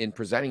scratch, and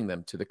presenting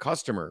them to the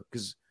customer.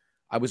 Because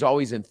I was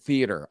always in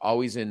theater,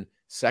 always in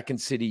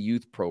Second City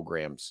youth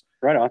programs.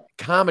 Right on.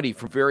 Comedy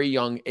from very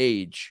young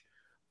age.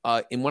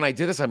 And when I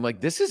did this, I'm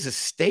like, this is a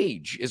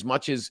stage as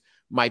much as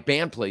my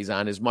band plays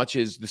on, as much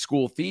as the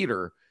school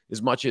theater,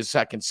 as much as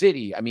Second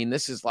City. I mean,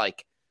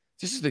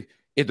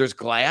 there's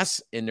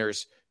glass and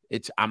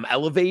I'm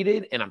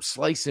elevated and I'm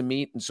slicing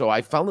meat. And so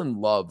I fell in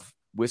love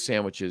with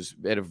sandwiches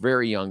at a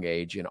very young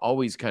age and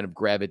always kind of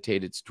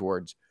gravitated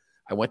towards,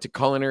 I went to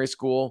culinary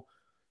school,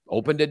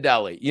 opened a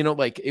deli,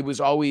 it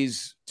was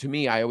always, to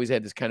me, I always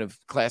had this kind of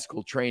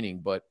classical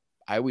training, but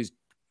I always,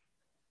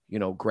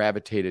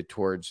 gravitated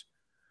towards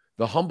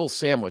the humble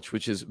sandwich,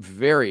 which is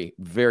very,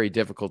 very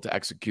difficult to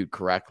execute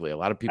correctly. A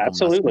lot of people mess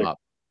them up.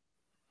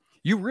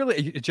 You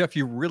really, Jeff,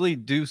 you really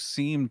do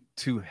seem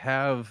to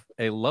have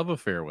a love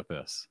affair with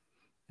this.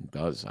 It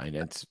does.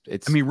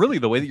 It's. I mean, really,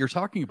 the way that you're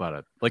talking about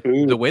it, like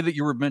the way that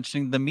you were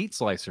mentioning the meat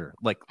slicer,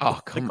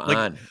 come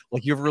on,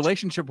 like you have a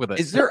relationship with it.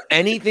 Is there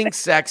anything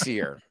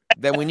sexier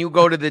than when you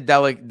go to the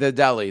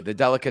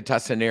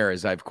delicatessen,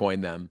 as I've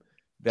coined them,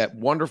 that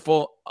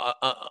wonderful,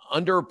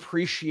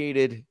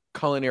 underappreciated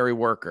culinary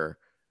worker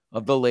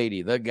of the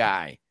lady, the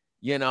guy,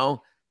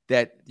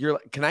 that you're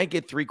like, can I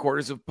get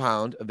 3/4 of a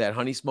pound of that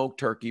honey smoked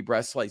turkey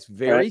breast slice,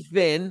 very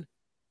thin,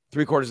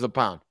 3/4 of a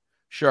pound?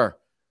 Sure.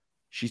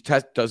 She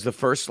does the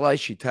first slice.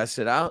 She tests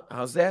it out.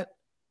 How's that?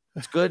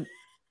 That's good.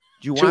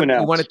 Do you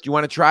want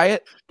to try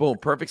it? Boom,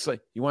 perfect slice.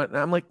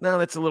 I'm like, no,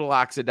 that's a little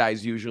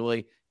oxidized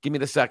usually. Give me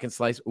the second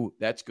slice. Ooh,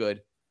 that's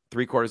good.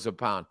 3/4 of a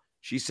pound.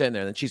 She's sitting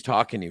there and then she's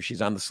talking to you.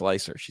 She's on the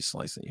slicer. She's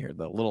slicing. You hear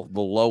the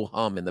low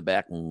hum in the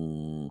back.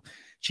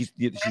 She's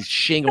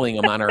shingling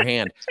them on her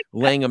hand,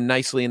 laying them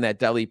nicely in that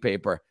deli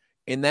paper.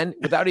 And then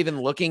without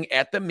even looking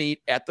at the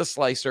meat, at the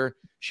slicer,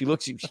 she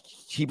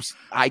keeps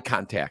eye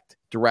contact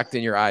direct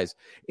in your eyes,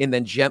 and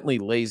then gently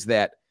lays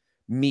that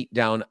meat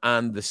down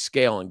on the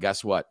scale. And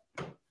guess what?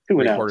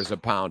 3/4 of a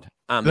pound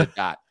on the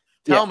dot.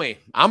 Tell me,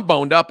 I'm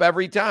boned up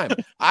every time.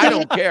 I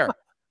don't care.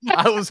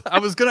 I was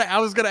gonna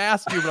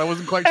ask you, but I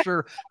wasn't quite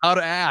sure how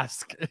to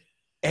ask.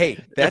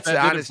 Hey, that's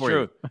the honest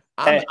truth.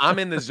 I'm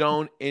in the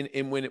zone.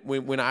 And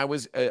when I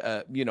was,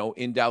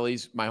 in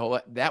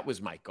delis, that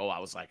was my goal. I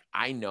was like,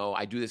 I know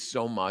I do this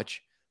so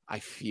much. I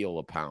feel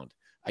a pound.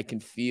 I can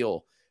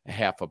feel a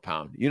half a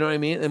pound. You know what I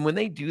mean? And when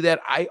they do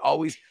that, I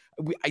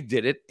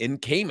did it in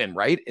Cayman,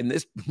 right? And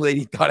this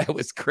lady thought I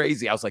was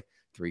crazy. I was like,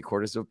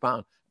 3/4 of a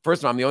pound.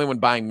 First of all, I'm the only one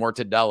buying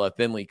mortadella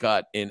thinly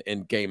cut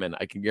in Cayman.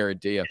 I can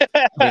guarantee you.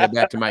 Bring it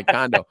back to my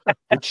condo.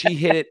 But she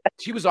hit it.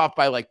 She was off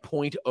by like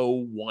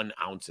 0.01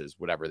 ounces,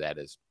 whatever that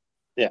is.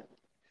 Yeah.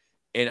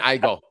 And I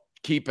go,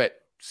 keep it.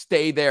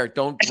 Stay there.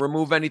 Don't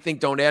remove anything.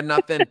 Don't add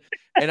nothing.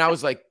 And I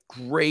was like,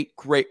 great.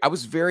 I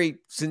was very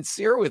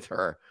sincere with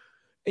her.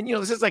 And,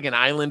 this is like an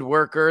island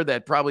worker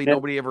that probably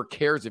nobody ever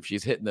cares if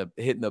she's hitting the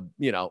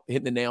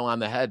nail on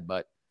the head.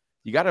 But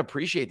you got to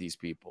appreciate these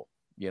people.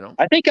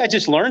 I think I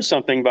just learned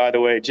something, by the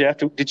way, Jeff.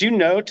 Did you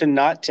know to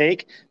not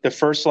take the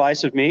first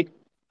slice of meat?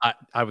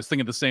 I was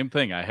thinking the same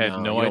thing. I had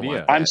no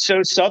idea. I'm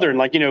so Southern,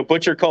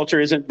 butcher culture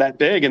isn't that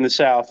big in the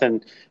South.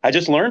 And I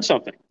just learned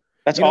something.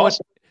 That's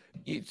awesome.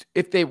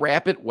 If they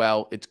wrap it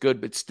well, it's good,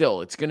 but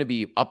still it's going to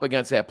be up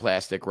against that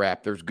plastic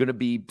wrap. There's going to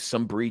be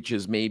some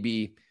breaches.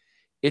 Maybe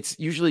it's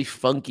usually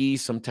funky,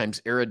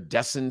 sometimes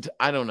iridescent.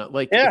 I don't know.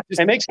 It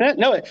makes sense.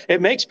 No,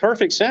 it makes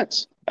perfect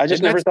sense. I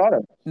just never thought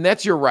of it. And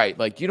that's you're right.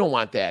 You don't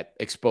want that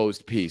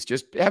exposed piece.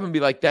 Just have them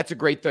be like, that's a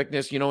great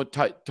thickness.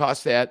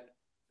 Toss that.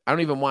 I don't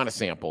even want a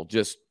sample.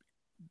 Just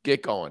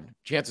get going.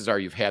 Chances are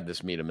you've had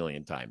this meat a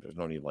million times. There's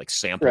no need to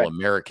sample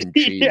American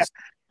cheese. Yeah.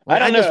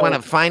 I just want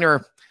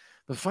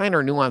the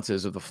finer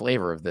nuances of the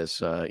flavor of this,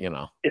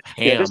 ham.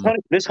 Yeah,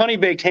 this honey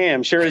baked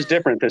ham sure is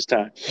different this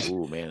time.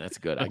 Ooh, man, that's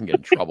good. I can get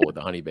in trouble with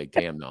the honey baked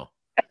ham though.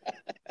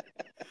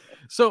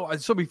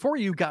 So before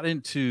you got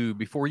into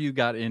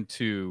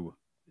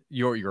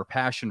your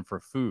passion for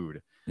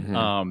food,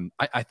 mm-hmm.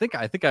 I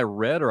think I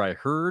read or I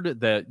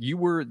heard that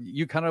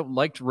you kind of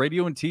liked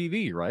radio and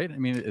TV, right? I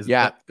mean, is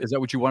that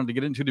what you wanted to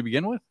get into to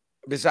begin with?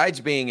 Besides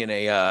being in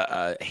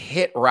a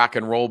hit rock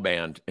and roll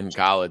band in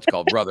college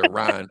called Brother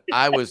Ron,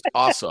 I was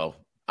also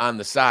on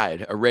the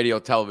side a radio,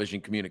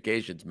 television,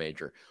 communications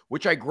major,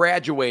 which I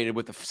graduated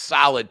with a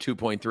solid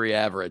 2.3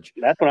 average.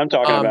 That's what I'm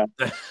talking about.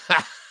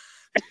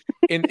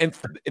 And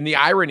the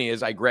irony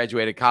is I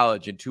graduated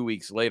college and 2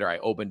 weeks later I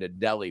opened a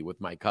deli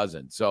with my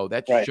cousin. So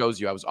that shows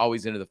you I was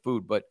always into the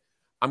food, but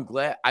I'm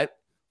glad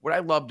what I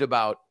loved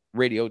about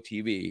radio,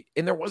 TV,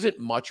 and there wasn't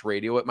much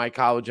radio at my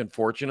college,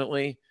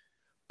 unfortunately.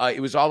 It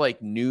was all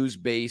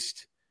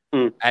news-based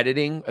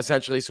editing,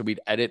 essentially. So we'd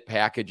edit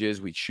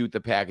packages, we'd shoot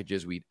the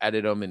packages, we'd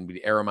edit them, and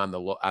we'd air them on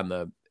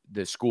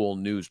the school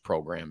news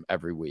program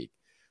every week.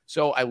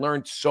 So I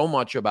learned so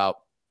much about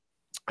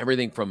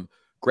everything from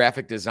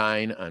graphic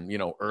design on,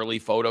 early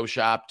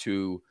Photoshop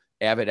to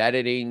avid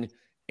editing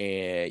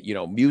and,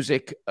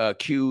 music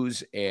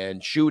cues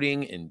and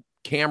shooting and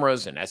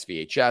cameras and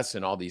SVHS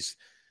and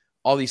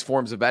all these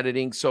forms of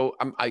editing. So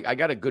I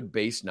got a good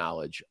base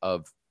knowledge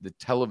of the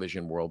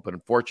television world, but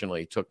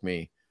unfortunately it took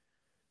me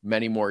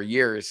many more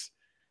years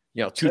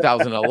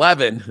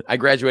 2011. I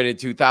graduated in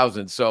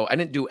 2000. So I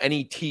didn't do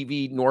any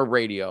TV nor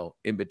radio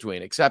in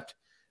between, except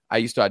I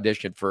used to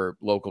audition for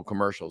local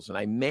commercials. And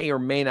I may or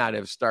may not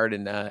have starred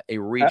in a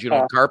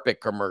regional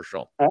carpet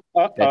commercial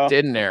that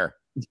didn't air.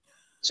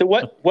 So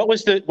what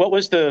was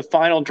the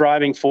final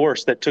driving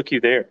force that took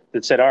you there,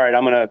 that said, all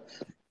right,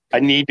 I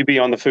need to be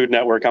on the Food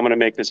Network. I'm going to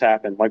make this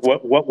happen. Like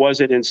what was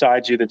it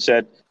inside you that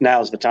said,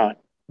 now's the time?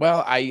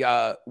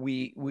 Well,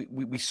 we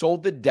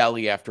sold the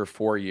deli after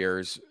 4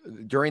 years.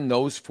 During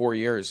those 4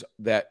 years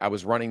that I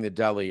was running the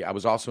deli, I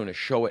was also in a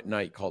show at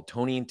night called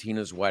Tony and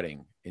Tina's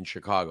Wedding in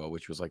Chicago,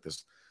 which was like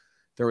this.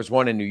 There was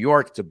one in New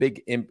York. It's a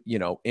big,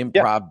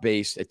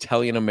 improv-based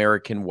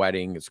Italian-American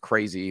wedding. It's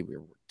crazy.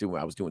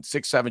 I was doing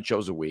 6-7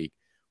 shows a week,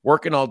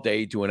 working all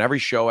day, doing every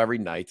show every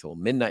night till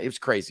midnight. It was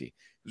crazy.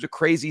 It was a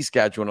crazy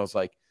schedule. And I was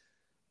like,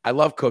 I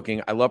love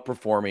cooking. I love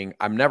performing.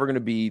 I'm never going to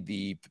be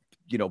the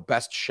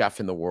best chef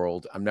in the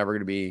world. I'm never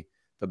going to be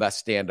the best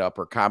stand-up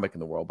or comic in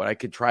the world, but I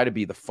could try to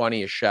be the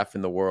funniest chef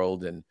in the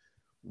world. And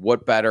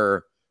what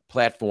better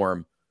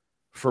platform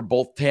for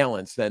both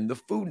talents than the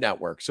Food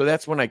Network? So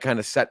that's when I kind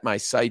of set my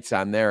sights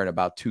on there in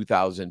about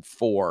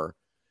 2004.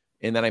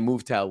 And then I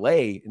moved to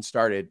LA and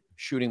started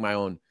shooting my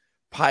own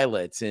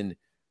pilots. And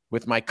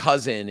with my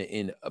cousin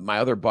and my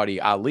other buddy,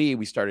 Ali,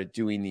 we started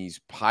doing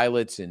these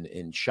pilots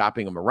and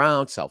shopping them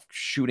around,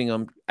 self-shooting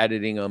them,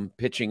 editing them,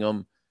 pitching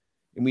them.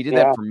 And we did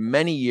that for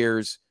many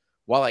years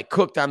while I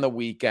cooked on the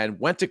weekend,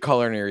 went to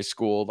culinary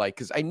school,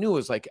 because I knew it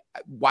was like,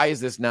 why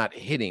is this not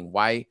hitting?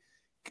 Why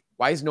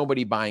is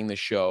nobody buying the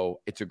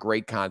show? It's a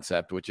great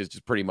concept, which is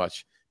just pretty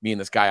much me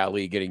and this guy,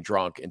 Ali, getting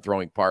drunk and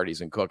throwing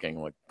parties and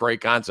cooking. Like, great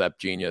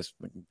concept, genius.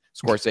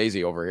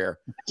 Scorsese over here,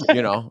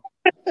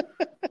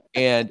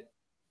 And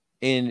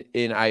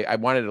I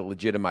wanted to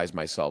legitimize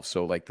myself.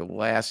 So like the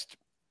last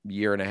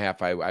year and a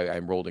half, I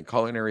enrolled in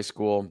culinary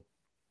school,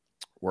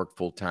 worked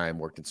full-time,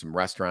 worked in some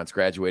restaurants,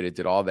 graduated,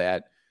 did all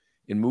that,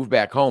 and moved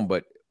back home.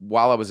 But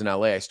while I was in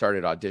LA, I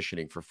started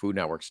auditioning for Food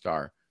Network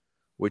Star,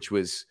 which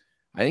was,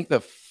 I think the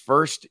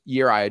first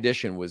year I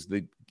auditioned was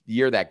the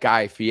year that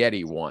Guy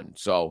Fieri won.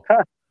 So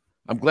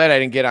I'm glad I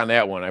didn't get on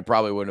that one. I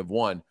probably wouldn't have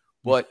won.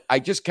 But I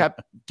just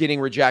kept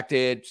getting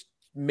rejected,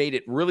 made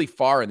it really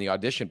far in the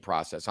audition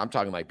process. I'm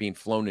talking like being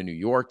flown to New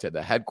York to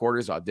the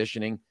headquarters,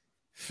 auditioning,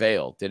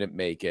 failed, didn't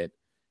make it.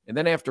 And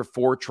then after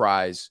 4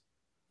 tries,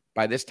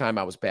 by this time,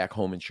 I was back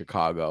home in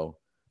Chicago,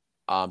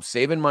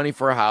 saving money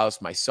for a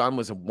house. My son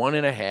was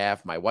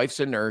 1.5. My wife's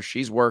a nurse.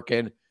 She's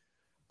working.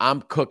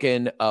 I'm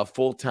cooking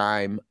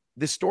full-time.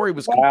 This story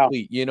was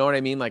complete. You know what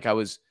I mean? Like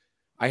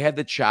I had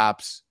the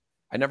chops.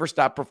 I never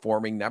stopped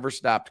performing, never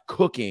stopped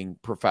cooking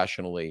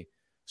professionally.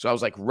 So I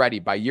was like ready.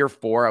 By year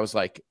 4, I was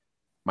like,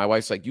 my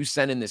wife's like, you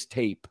send in this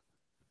tape,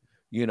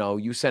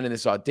 you send in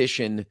this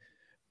audition.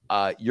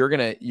 You're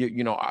going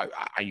to,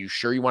 are you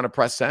sure you want to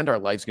press send? Our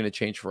life's going to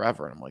change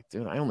forever. And I'm like,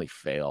 dude, I only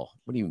fail.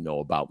 What do you know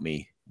about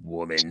me,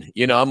 woman?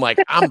 I'm like,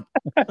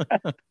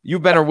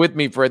 you've been with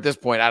me for, at this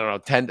point, I don't know,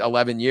 10,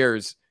 11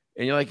 years.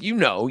 And you're like,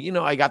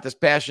 I got this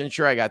passion.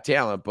 Sure, I got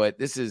talent, but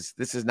this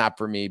is not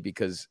for me,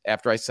 because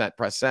after I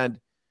press send,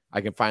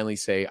 I can finally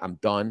say I'm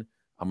done.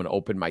 I'm going to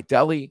open my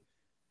deli.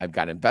 I've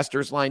got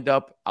investors lined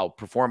up. I'll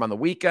perform on the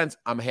weekends.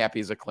 I'm happy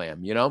as a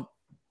clam,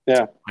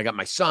 Yeah. I got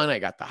my son. I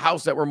got the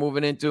house that we're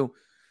moving into.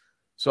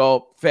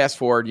 So fast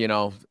forward,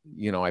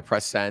 I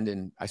press send,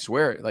 and I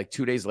swear, like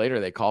 2 days later,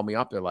 they called me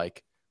up. They're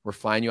like, we're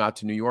flying you out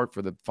to New York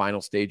for the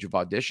final stage of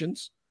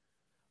auditions.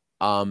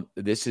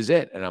 This is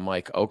it. And I'm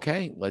like,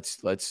 okay, let's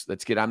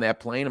get on that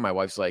plane. And my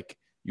wife's like,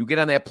 you get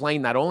on that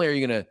plane. Not only are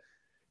you going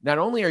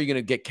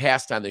to get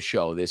cast on the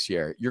show this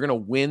year, you're going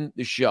to win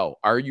the show.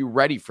 Are you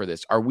ready for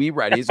this? Are we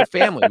ready as a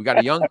family? We got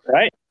a young,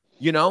 right.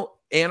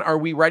 And are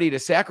we ready to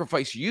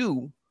sacrifice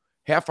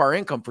half our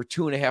income for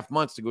 2.5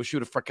 months to go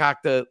shoot a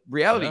Fakakta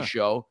reality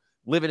show,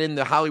 living in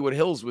the Hollywood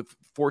Hills with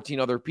 14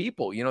 other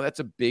people? That's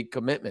a big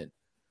commitment,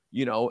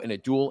 in a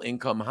dual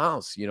income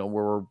house, where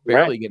we're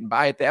barely getting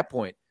by at that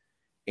point.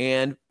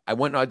 And I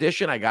went and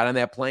auditioned. I got on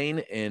that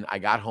plane, and I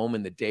got home.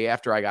 And the day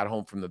after I got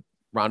home from the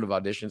round of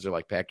auditions, they're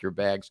like, pack your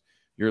bags.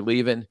 You're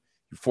leaving.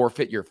 You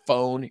forfeit your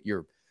phone,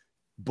 your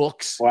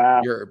books,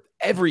 your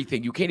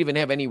everything. You can't even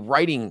have any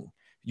writing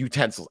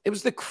utensils. It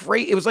was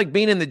it was like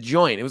being in the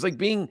joint. It was like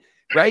being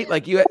right,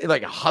 like you had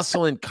like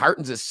hustling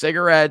cartons of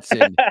cigarettes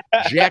and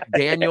Jack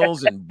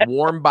Daniels and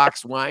warm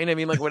box wine. I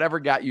mean, like whatever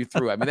got you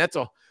through. I mean, that's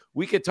all.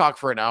 We could talk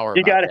for an hour.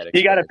 You got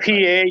a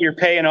PA you're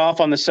paying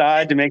off on the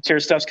side to make sure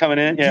stuff's coming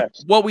in. Yeah.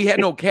 Well, we had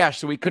no cash,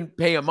 so we couldn't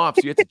pay them off.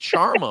 So you had to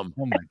charm them.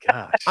 Oh my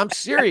gosh. I'm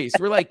serious.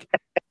 We're like,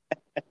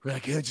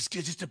 yeah,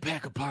 just a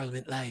pack of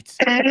Parliament Lights.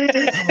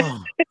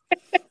 Come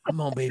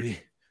on, baby.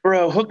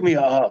 Bro, hook me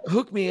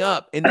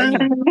up. And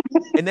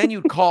then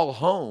you'd call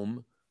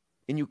home,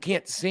 and you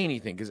can't say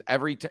anything, because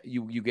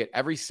you get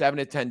every 7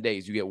 to 10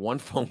 days, you get one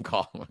phone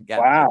call.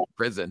 Wow.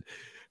 Prison.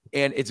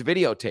 And it's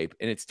videotape,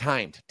 and it's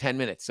timed 10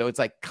 minutes. So it's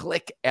like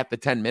click at the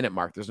 10-minute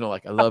mark. There's no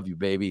like, I love you,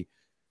 baby.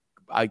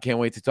 I can't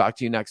wait to talk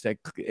to you next day.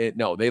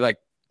 No, they like,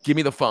 give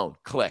me the phone,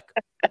 click.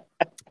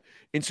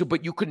 And so,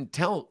 but you couldn't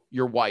tell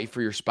your wife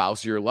or your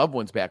spouse or your loved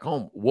ones back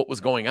home what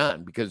was going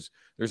on because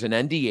there's an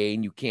NDA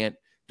and you can't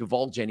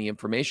divulge any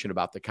information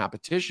about the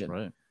competition.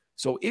 Right.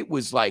 So it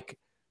was like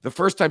the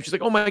first time she's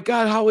like, "Oh my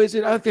God, how is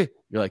it?"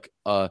 You're like,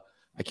 I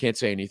can't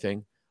say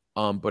anything.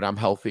 But I'm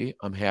healthy.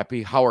 I'm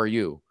happy. How are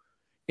you?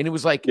 And it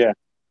was like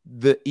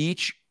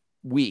each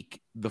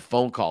week the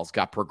phone calls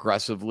got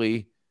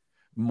progressively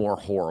more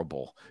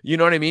horrible. You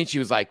know what I mean? She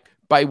was like,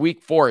 by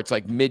week 4, it's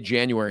like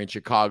mid-January in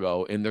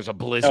Chicago, and there's a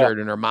blizzard,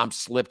 and her mom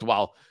slipped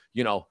while,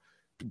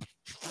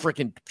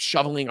 freaking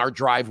shoveling our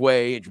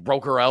driveway and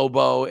broke her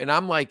elbow. And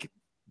I'm like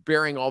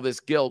bearing all this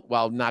guilt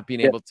while not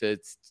being able to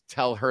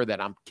tell her that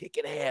I'm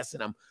kicking ass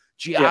and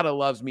Giada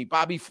loves me.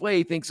 Bobby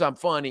Flay thinks I'm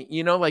funny.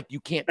 Like you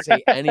can't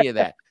say any of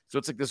that. So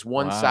it's like this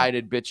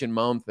one-sided bitch and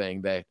moan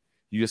thing that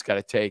you just got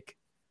to take.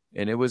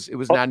 And it was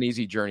not an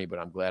easy journey, but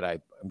I'm glad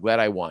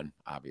I won,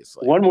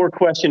 obviously. One more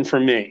question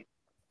from me.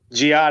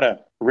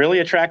 Giada, really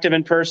attractive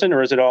in person,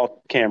 or is it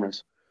all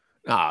cameras?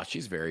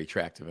 She's very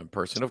attractive in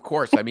person, of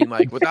course. I mean,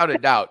 like, without a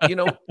doubt.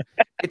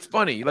 It's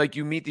funny. Like,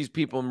 you meet these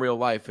people in real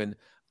life, and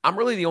I'm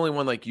really the only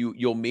one like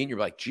you'll meet, and you're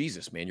like,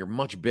 Jesus, man, you're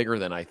much bigger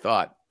than I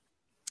thought.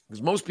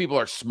 Because most people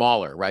are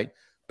smaller, right?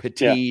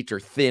 Petite or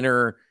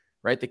thinner,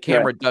 right? The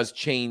camera does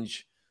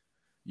change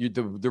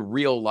the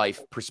real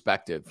life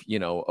perspective,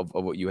 of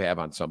what you have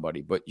on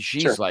somebody. But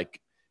she's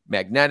like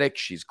magnetic.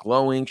 She's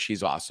glowing.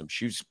 She's awesome.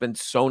 She's been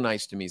so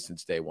nice to me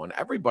since day one.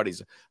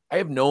 I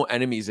have no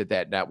enemies at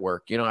that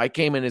network. I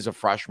came in as a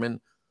freshman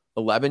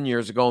 11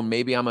 years ago, and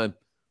maybe I'm a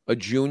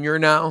junior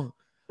now.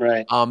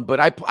 Right. But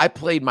I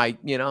played my,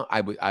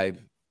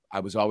 I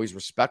was always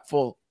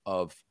respectful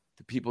of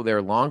the people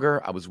there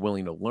longer. I was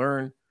willing to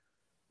learn.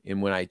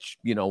 And when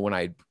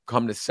I'd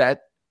come to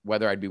set,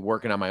 whether I'd be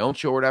working on my own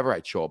show or whatever,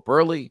 I'd show up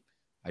early.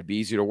 I'd be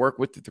easy to work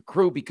with the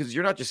crew because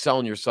you're not just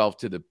selling yourself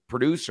to the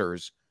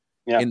producers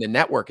in the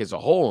network as a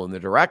whole and the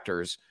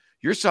directors.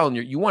 You're selling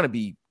you want to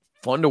be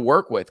fun to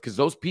work with because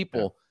those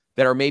people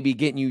that are maybe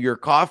getting you your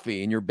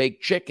coffee and your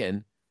baked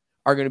chicken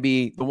are going to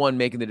be the one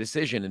making the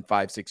decision in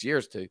 5-6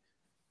 years to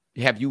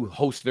have you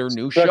host their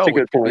new show,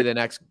 which could be the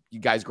next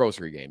Guys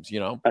Grocery Games,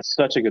 That's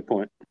such a good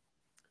point.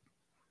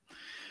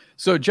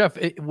 So, Jeff,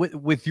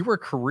 with your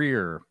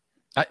career,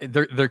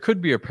 there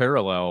could be a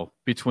parallel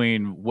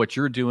between what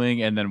you're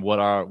doing and then what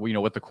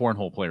the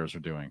cornhole players are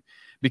doing,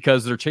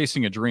 because they're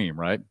chasing a dream,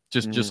 right?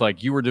 Just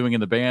like you were doing in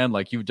the band,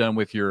 like you've done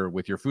with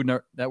your Food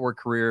Network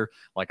career,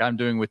 like I'm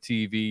doing with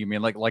TV. I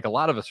mean, like a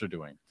lot of us are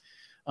doing.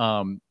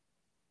 And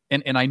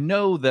I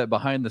know that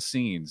behind the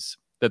scenes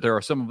that there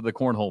are some of the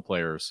cornhole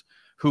players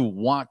who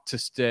want to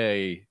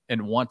stay and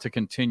want to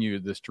continue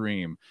this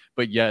dream,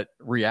 but yet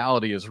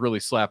reality is really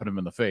slapping them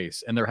in the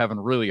face, and they're having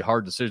really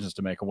hard decisions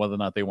to make on whether or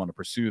not they want to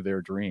pursue their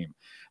dream.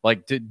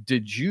 Like,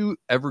 did you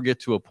ever get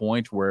to a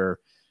point where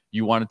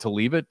you wanted to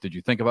leave it? Did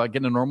you think about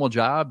getting a normal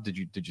job? Did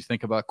you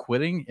think about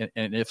quitting?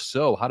 And if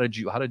so, how did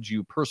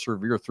you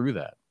persevere through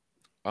that?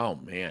 Oh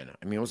man.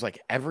 I mean, it was like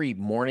every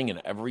morning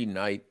and every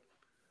night,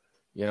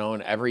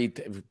 and every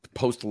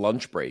post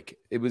lunch break,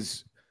 it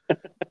was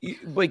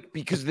like,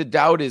 because the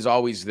doubt is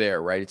always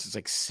there, right? It's just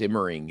like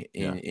simmering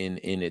in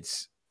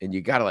its, and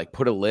you got to like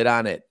put a lid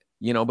on it,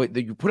 but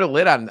you put a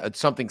lid on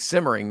something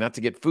simmering, not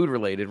to get food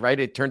related, right?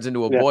 It turns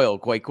into a boil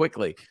quite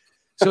quickly.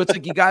 So it's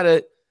like, you got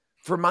to,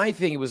 for my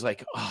thing, it was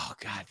like, oh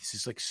God, this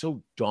is like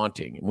so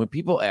daunting. And when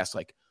people ask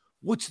like,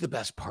 what's the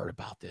best part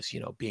about this,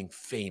 being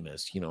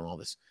famous, and all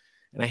this.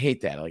 And I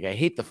hate that. Like, I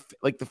hate the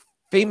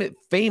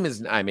fame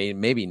is, I mean,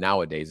 maybe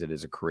nowadays it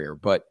is a career,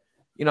 but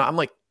I'm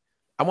like,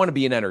 I want to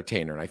be an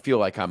entertainer, and I feel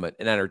like I'm an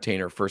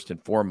entertainer first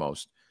and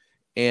foremost.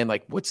 And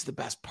like, what's the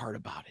best part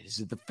about it? Is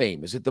it the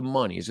fame? Is it the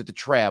money? Is it the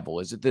travel?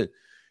 Is it the,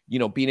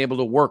 being able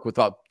to work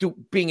without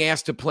being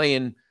asked to play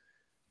in,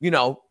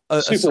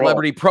 a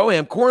celebrity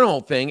pro-am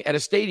cornhole thing at a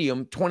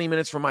stadium 20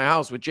 minutes from my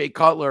house with Jay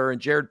Cutler and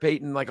Jared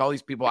Payton, like all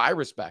these people I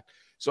respect.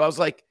 So I was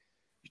like,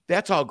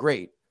 that's all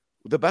great.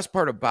 The best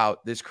part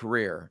about this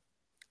career,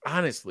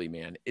 honestly,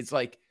 man, it's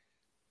like,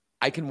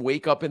 I can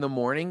wake up in the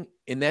morning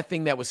and that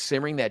thing that was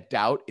simmering, that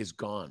doubt is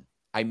gone.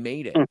 I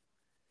made it.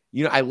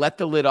 I let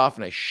the lid off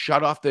and I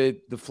shut off the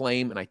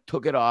flame and I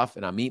took it off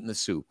and I'm eating the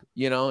soup,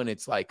 and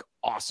it's like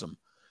awesome.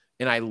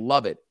 And I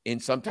love it. And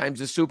sometimes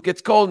the soup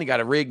gets cold and you got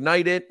to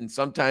reignite it. And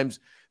sometimes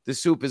the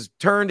soup is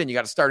turned and you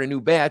got to start a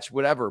new batch,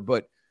 whatever.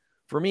 But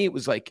for me, it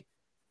was like,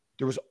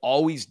 there was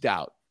always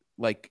doubt.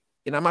 Like,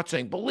 and I'm not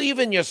saying believe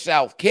in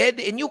yourself, kid,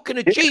 and you can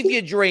achieve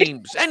your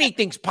dreams.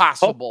 Anything's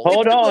possible.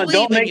 Hold on.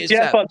 Don't make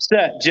Jeff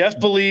upset. Jeff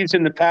believes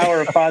in the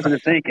power of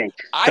positive thinking.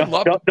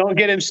 Don't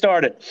get him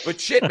started. But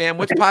shit, man,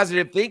 what's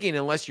positive thinking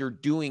unless you're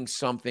doing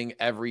something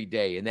every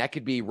day? And that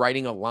could be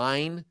writing a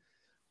line.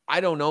 I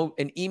don't know,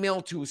 an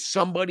email to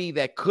somebody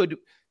that could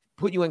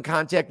put you in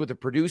contact with a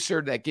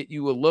producer that get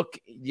you a look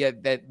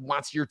that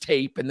wants your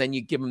tape, and then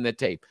you give them the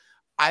tape.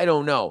 I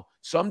don't know.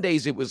 Some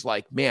days it was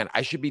like, man,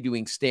 I should be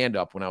doing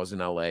stand-up when I was in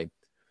LA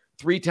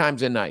 3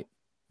 times a night.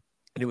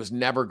 And it was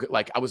never good.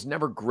 Like, I was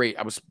never great.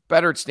 I was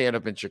better at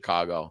stand-up in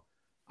Chicago.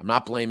 I'm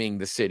not blaming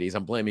the cities.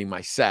 I'm blaming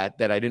my set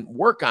that I didn't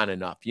work on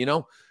enough,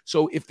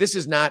 So if this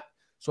is not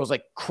So I was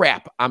like,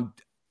 crap,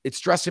 it's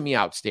stressing me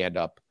out, stand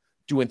up,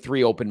 doing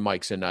 3 open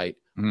mics a night.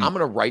 I'm going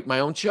to write my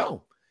own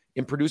show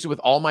and produce it with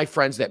all my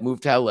friends that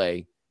moved to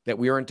LA that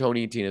we were in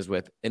Tony and Tina's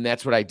with. And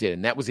that's what I did.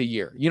 And that was a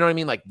year. You know what I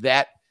mean? Like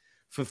that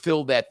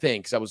fulfilled that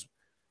thing. Because I was,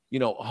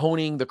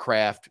 honing the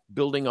craft,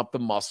 building up the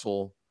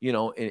muscle,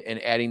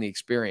 and adding the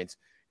experience.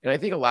 And I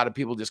think a lot of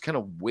people just kind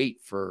of wait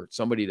for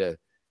somebody to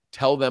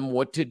tell them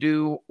what to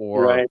do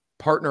or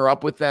partner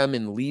up with them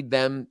and lead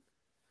them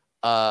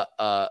in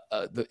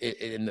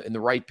the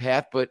right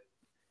path. But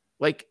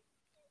like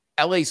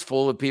LA's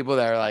full of people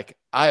that are like,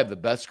 I have the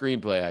best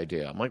screenplay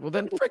idea. I'm like, well,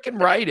 then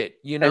freaking write it.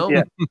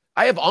 Yeah.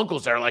 I have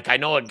uncles that are like, I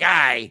know a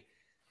guy,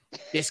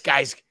 he's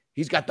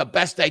got the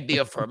best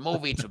idea for a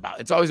movie.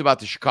 It's always about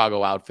the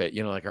Chicago outfit,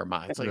 like our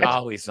mind. It's like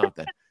always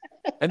something.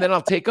 And then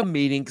I'll take a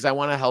meeting because I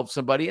want to help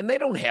somebody, and they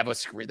don't have a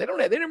screen. They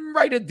didn't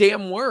write a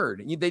damn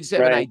word. They just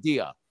have an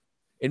idea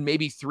and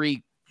maybe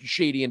 3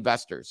 shady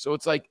investors. So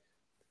it's like,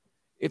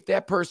 if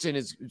that person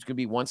is going to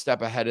be one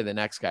step ahead of the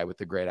next guy with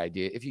the great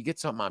idea, if you get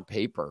something on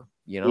paper,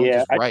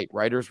 just write.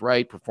 Writers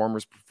write,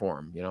 performers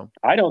perform,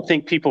 I don't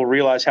think people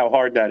realize how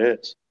hard that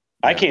is.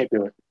 Yeah. I can't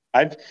do it.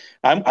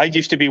 I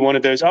used to be one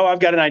of those, I've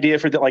got an idea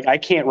for that. Like, I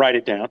can't write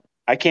it down.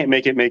 I can't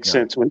make it make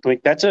sense.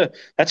 That's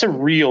a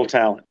real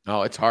talent.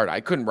 Oh, it's hard. I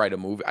couldn't write a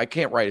movie. I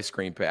can't write a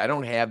screenplay. I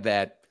don't have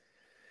that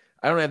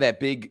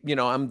big,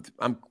 I'm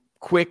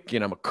quick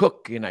and I'm a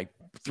cook and I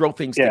throw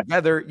things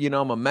together.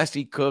 I'm a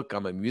messy cook.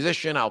 I'm a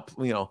musician.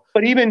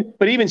 But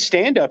even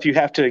stand up, you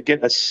have to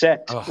get a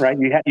set, right?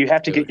 You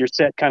have to get your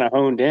set kind of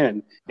honed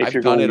in. If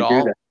you're going to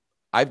do that.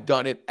 I've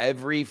done it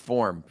every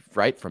form,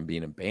 right? From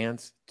being in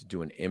bands to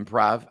doing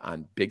improv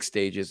on big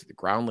stages, the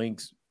Ground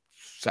Leagues,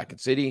 Second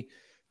City,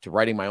 to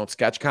writing my own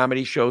sketch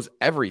comedy shows,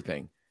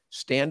 everything.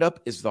 Stand up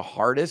is the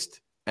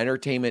hardest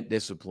entertainment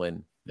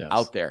discipline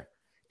out there.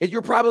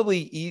 You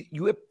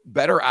have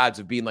better odds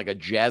of being like a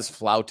jazz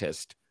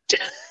flautist.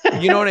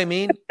 You know what I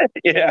mean?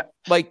 Yeah.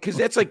 Like, because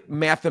that's like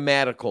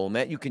mathematical and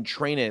that you can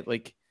train it.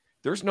 Like,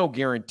 there's no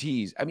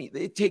guarantees. I mean,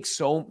 it takes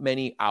so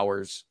many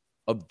hours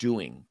of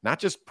doing, not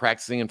just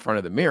practicing in front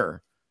of the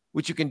mirror,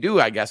 which you can do,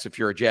 I guess, if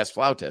you're a jazz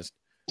flautist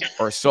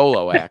or a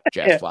solo act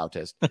jazz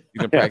flautist.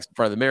 You can practice in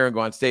front of the mirror and go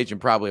on stage and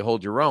probably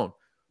hold your own.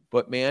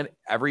 But man,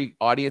 every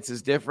audience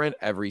is different.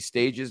 Every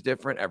stage is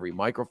different. Every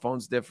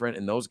microphone's different.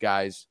 And those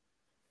guys,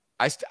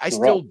 I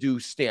still do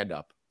stand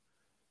up.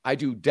 I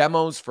do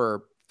demos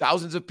for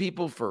thousands of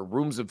people, for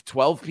rooms of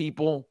 12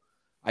 people.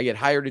 I get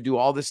hired to do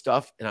all this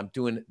stuff, and I'm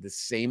doing the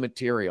same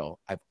material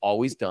I've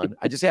always done.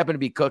 I just happen to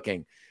be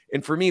cooking.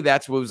 And for me,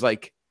 that's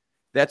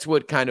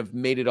what kind of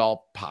made it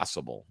all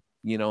possible,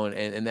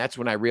 and that's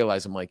when I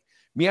realized I'm like,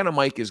 me on a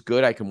mic is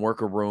good. I can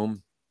work a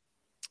room,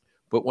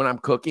 but when I'm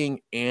cooking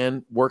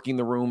and working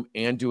the room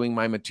and doing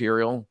my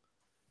material,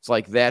 it's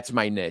like, that's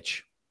my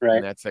niche. Right.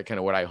 And that's kind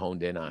of what I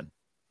honed in on.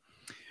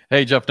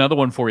 Hey, Jeff, another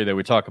one for you that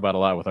we talk about a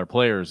lot with our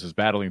players is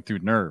battling through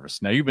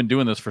nerves. Now, you've been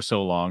doing this for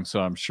so long,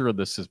 so I'm sure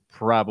this is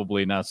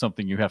probably not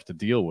something you have to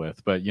deal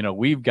with. But,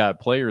 we've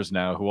got players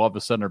now who all of a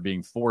sudden are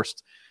being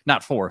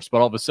not forced, but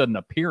all of a sudden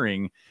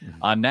appearing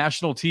on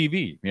national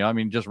TV.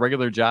 Just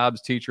regular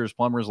jobs, teachers,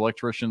 plumbers,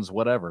 electricians,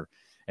 whatever.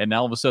 And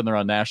now all of a sudden they're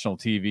on national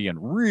TV and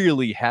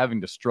really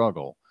having to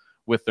struggle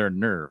with their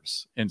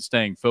nerves and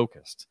staying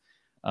focused.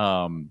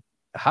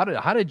 How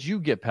did you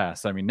get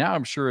past? Now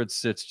I'm sure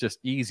it's just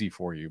easy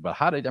for you, but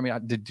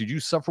did you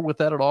suffer with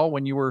that at all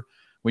when you were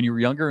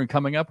younger and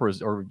coming up,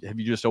 or have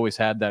you just always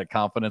had that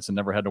confidence and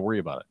never had to worry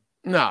about it?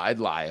 No, I'd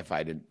lie if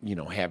I didn't,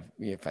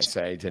 if I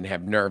said I didn't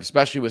have nerves,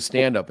 especially with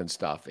stand up and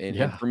stuff.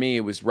 And for me,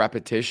 it was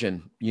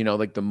repetition,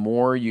 like the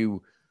more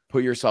you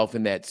put yourself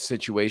in that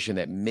situation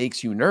that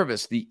makes you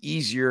nervous, the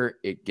easier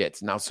it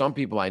gets. Now, some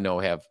people I know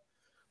have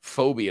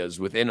phobias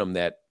within them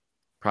that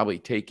probably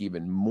take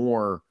even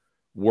more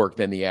work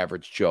than the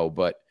average Joe,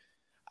 but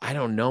I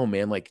don't know,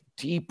 man. Like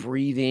deep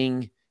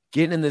breathing,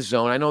 getting in the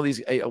zone. I know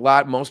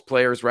most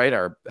players, right,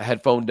 are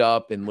headphoned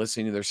up and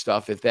listening to their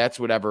stuff. If that's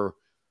whatever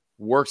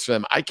works for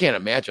them, I can't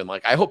imagine.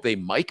 Like, I hope they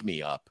mic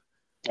me up.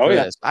 Oh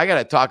yeah, this. I got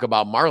to talk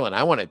about Marlon.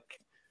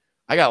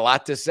 I got a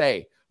lot to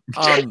say.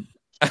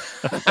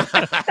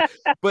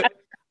 But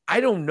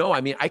I don't know.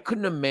 I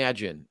couldn't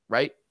imagine,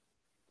 right?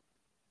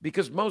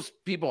 Because most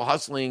people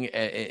hustling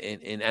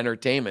in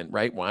entertainment,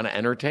 right, want to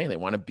entertain. They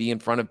want to be in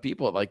front of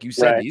people. Like you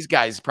said, These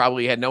guys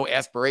probably had no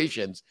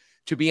aspirations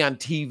to be on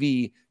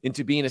TV and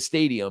to be in a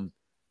stadium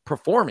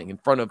performing in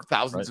front of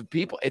thousands of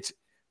people.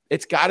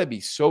 It's got to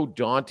be so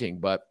daunting.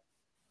 But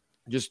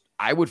just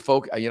I would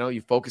focus.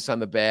 You focus on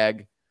the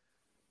bag,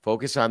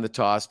 focus on the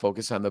toss,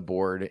 focus on the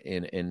board,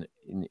 and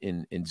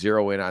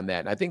zero in on that.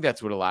 And I think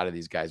that's what a lot of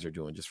these guys are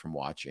doing just from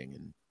watching.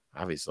 And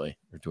obviously,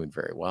 they're doing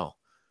very well.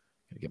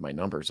 Get my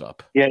numbers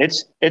up. Yeah,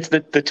 it's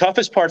the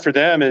toughest part for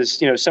them is,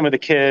 some of the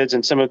kids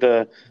and some of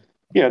the,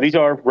 these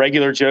are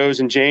regular Joes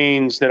and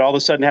Janes that all of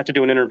a sudden have to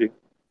do an interview.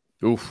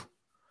 Oof.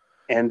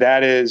 And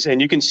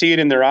you can see it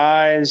in their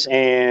eyes.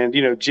 And,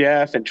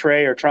 Jeff and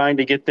Trey are trying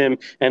to get them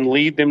and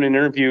lead them in an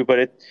interview,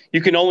 but you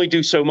can only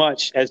do so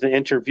much as the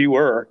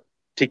interviewer.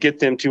 to get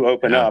them to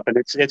open up. And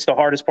it's the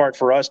hardest part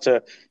for us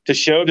to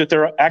show that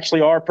there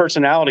actually are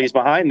personalities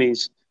behind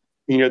these,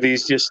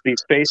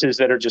 these faces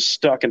that are just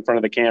stuck in front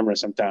of the camera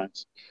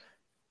sometimes.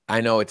 I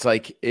know it's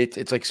like,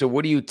 so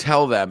what do you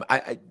tell them?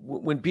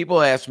 When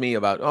people ask me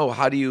about,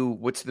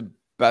 what's the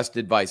best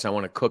advice? I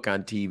want to cook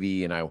on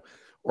TV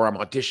or I'm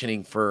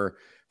auditioning for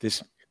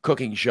this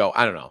cooking show.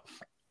 I don't know.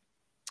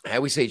 I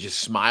always say, just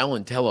smile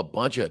and tell a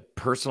bunch of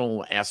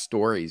personal ass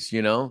stories,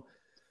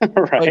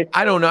 Right. Like,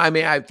 I don't know. I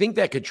mean, I think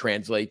that could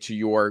translate to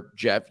your,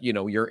 Jeff,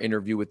 your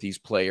interview with these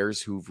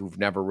players who've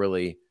never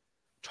really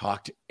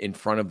talked in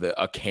front of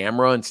a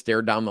camera and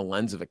stared down the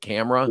lens of a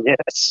camera,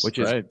 yes, which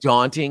is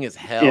daunting as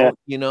hell.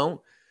 Yeah.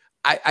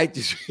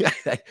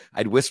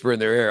 I'd whisper in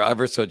their ear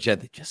ever so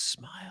gently, just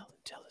smile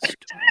and tell a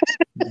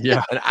story.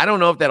 Yeah. And I don't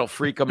know if that'll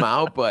freak them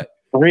out, but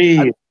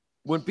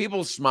when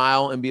people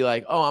smile and be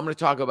like, oh, I'm going to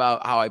talk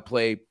about how I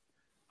play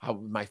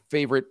my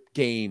favorite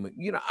game,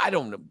 I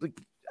don't know.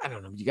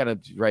 You got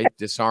to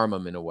disarm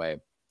them in a way.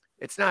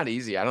 It's not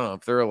easy. I don't know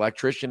if they're an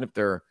electrician, if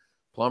they're a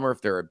plumber,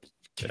 if they're a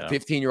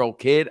 15-year-old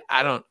kid.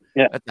 That's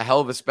a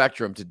hell of a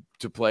spectrum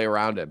to play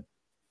around him.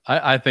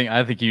 I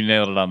think you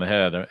nailed it on the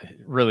head.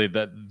 Really,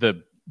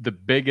 the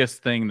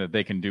biggest thing that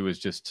they can do is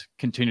just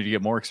continue to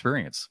get more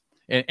experience.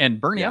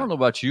 And Bernie, I don't know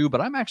about you, but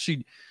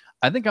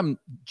I think I'm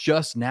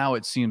just now,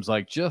 it seems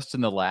like just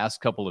in the last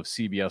couple of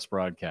CBS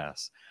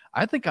broadcasts,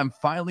 I think I'm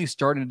finally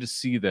starting to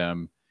see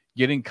them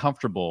getting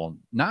comfortable,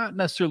 not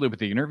necessarily with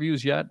the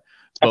interviews yet,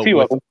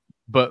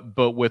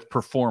 but with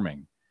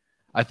performing.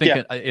 I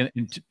think,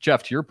 and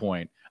Jeff, to your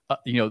point,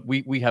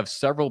 we have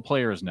several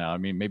players now. I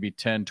mean, maybe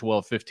 10,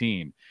 12,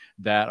 15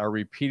 that are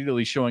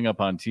repeatedly showing up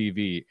on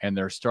TV, and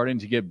they're starting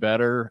to get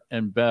better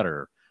and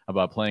better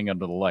about playing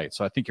under the light.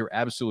 So I think you're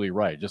absolutely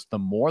right. Just the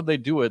more they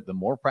do it, the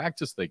more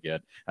practice they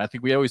get. And I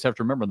think we always have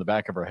to remember in the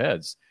back of our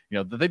heads,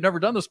 that they've never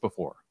done this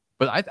before.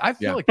 But I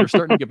feel like they're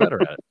starting to get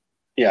better at it.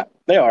 Yeah,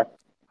 they are.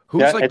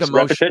 Who's the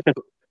most?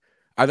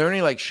 Are there any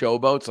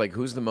showboats? Like,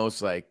 who's the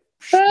most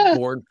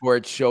born for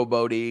it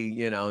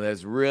showboaty?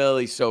 That's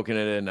really soaking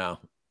it in now.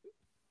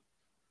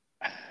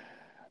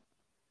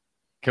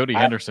 Cody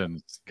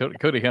Henderson.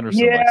 Cody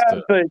Henderson.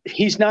 Yeah, but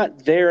he's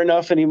not there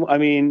enough anymore. I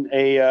mean,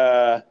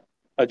 a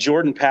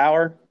Jordan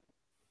Power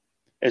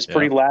is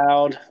pretty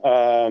loud.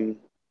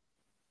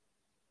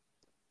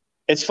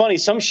 It's funny.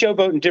 Some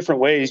showboat in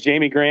different ways.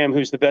 Jamie Graham,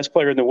 who's the best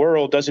player in the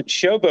world, doesn't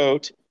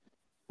showboat,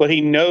 but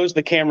he knows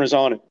the camera's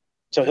on him.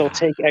 So he'll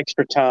take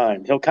extra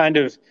time. He'll kind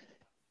of,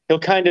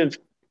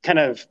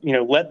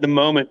 let the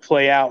moment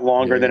play out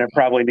longer than it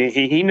probably needs.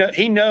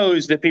 He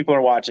knows that people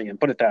are watching him.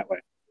 Put it that way.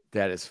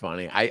 That is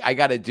funny. I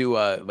got to do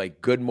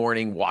Good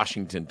Morning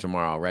Washington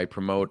tomorrow, right?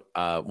 Promote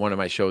one of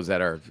my shows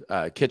that are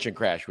Kitchen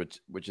Crash,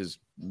 which is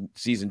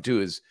season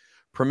 2 is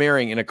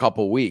premiering in a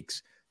couple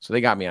weeks. So they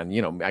got me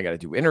on, I got to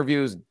do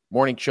interviews,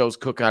 morning shows,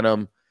 cook on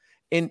them.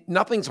 And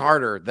nothing's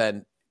harder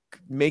than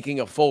making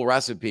a full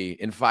recipe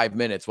in 5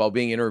 minutes while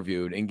being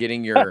interviewed and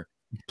getting your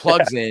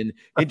plugs in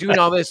and doing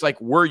all this.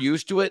 We're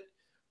used to it,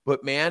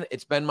 but man,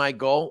 it's been my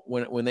goal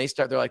when they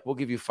start, they're like, we'll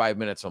give you 5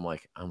 minutes. I'm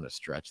like, I'm going to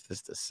stretch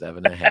this to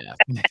 7.5.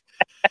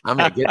 I'm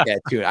going to get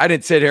that too. I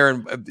didn't sit here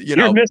and,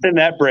 you're missing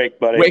that break,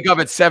 buddy. Wake up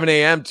at 7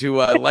 a.m. to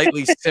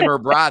lightly simmer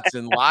brats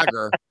and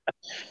lager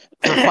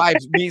for 5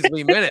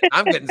 measly minutes.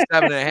 I'm getting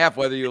 7.5,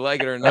 whether you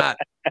like it or not.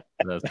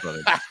 That's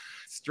funny.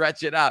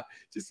 Stretch it out.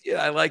 Just,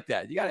 I like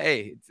that. You got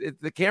to,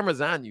 the camera's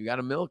on. You got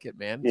to milk it,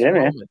 man. It's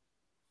man.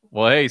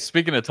 Well, hey,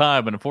 speaking of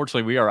time, and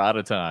unfortunately we are out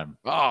of time.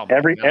 Oh,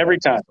 every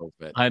time.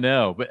 I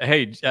know, but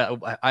hey,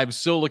 I'm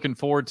so looking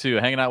forward to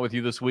hanging out with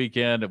you this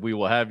weekend. We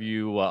will have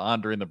you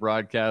on during the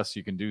broadcast.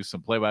 You can do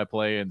some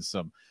play-by-play and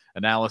some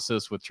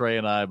analysis with Trey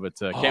and I, but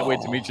can't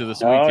wait to meet you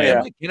this weekend.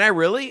 Yeah. Can I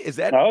really? Is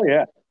that? Oh,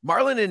 yeah.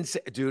 Marlon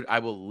and dude, I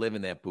will live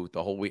in that booth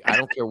the whole week. I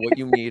don't care what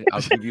you need.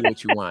 I'll give you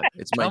what you want.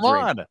 It's my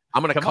dream.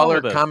 I'm going to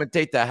color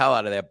commentate the hell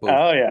out of that booth.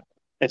 Oh, yeah.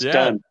 It's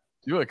done.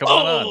 You want to come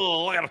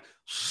on.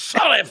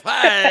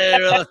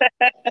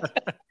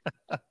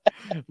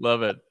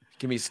 Love it.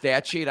 Give me a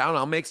stat sheet. I don't know.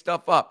 I'll make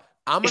stuff up.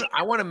 I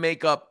want to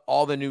make up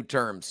all the new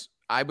terms.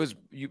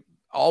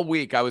 All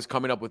week I was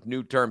coming up with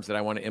new terms that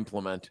I want to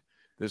implement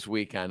this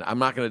weekend. I'm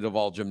not going to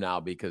divulge them now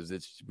because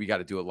we got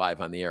to do it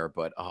live on the air.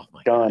 But oh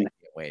my God, I can't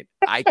wait.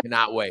 I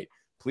cannot wait.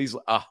 Please,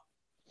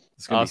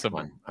 it's going to be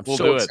fun. I'm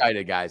so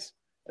excited, guys.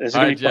 All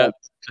right, Jeff.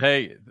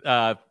 Hey,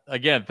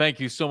 again,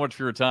 thank you so much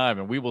for your time,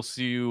 and we will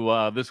see you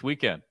this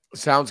weekend.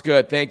 Sounds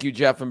good. Thank you,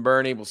 Jeff and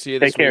Bernie. We'll see you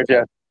this weekend. Take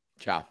care, Jeff.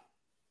 Ciao.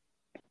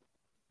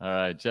 All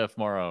right, Jeff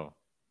Morrow.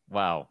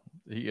 Wow,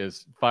 he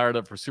is fired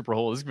up for Super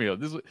Bowl. This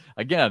is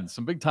again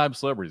some big time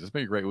celebrities. It's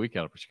been a great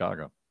weekend for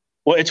Chicago.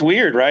 Well, it's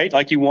weird, right?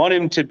 Like you want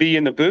him to be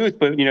in the booth,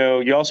 but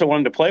you also want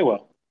him to play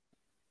well.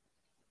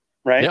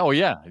 Right? Yeah, well,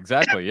 yeah,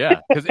 exactly.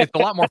 Yeah. Because it's a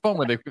lot more fun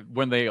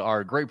when they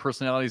are great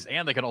personalities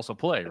and they can also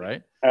play,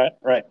 right?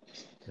 Right.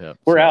 Yeah.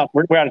 We're out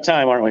of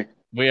time, aren't we?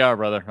 We are,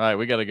 brother. All right,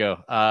 we gotta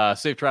go.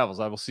 Safe travels.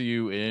 I will see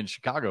you in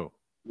Chicago.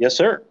 Yes,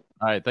 sir.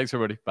 All right, thanks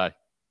everybody. Bye.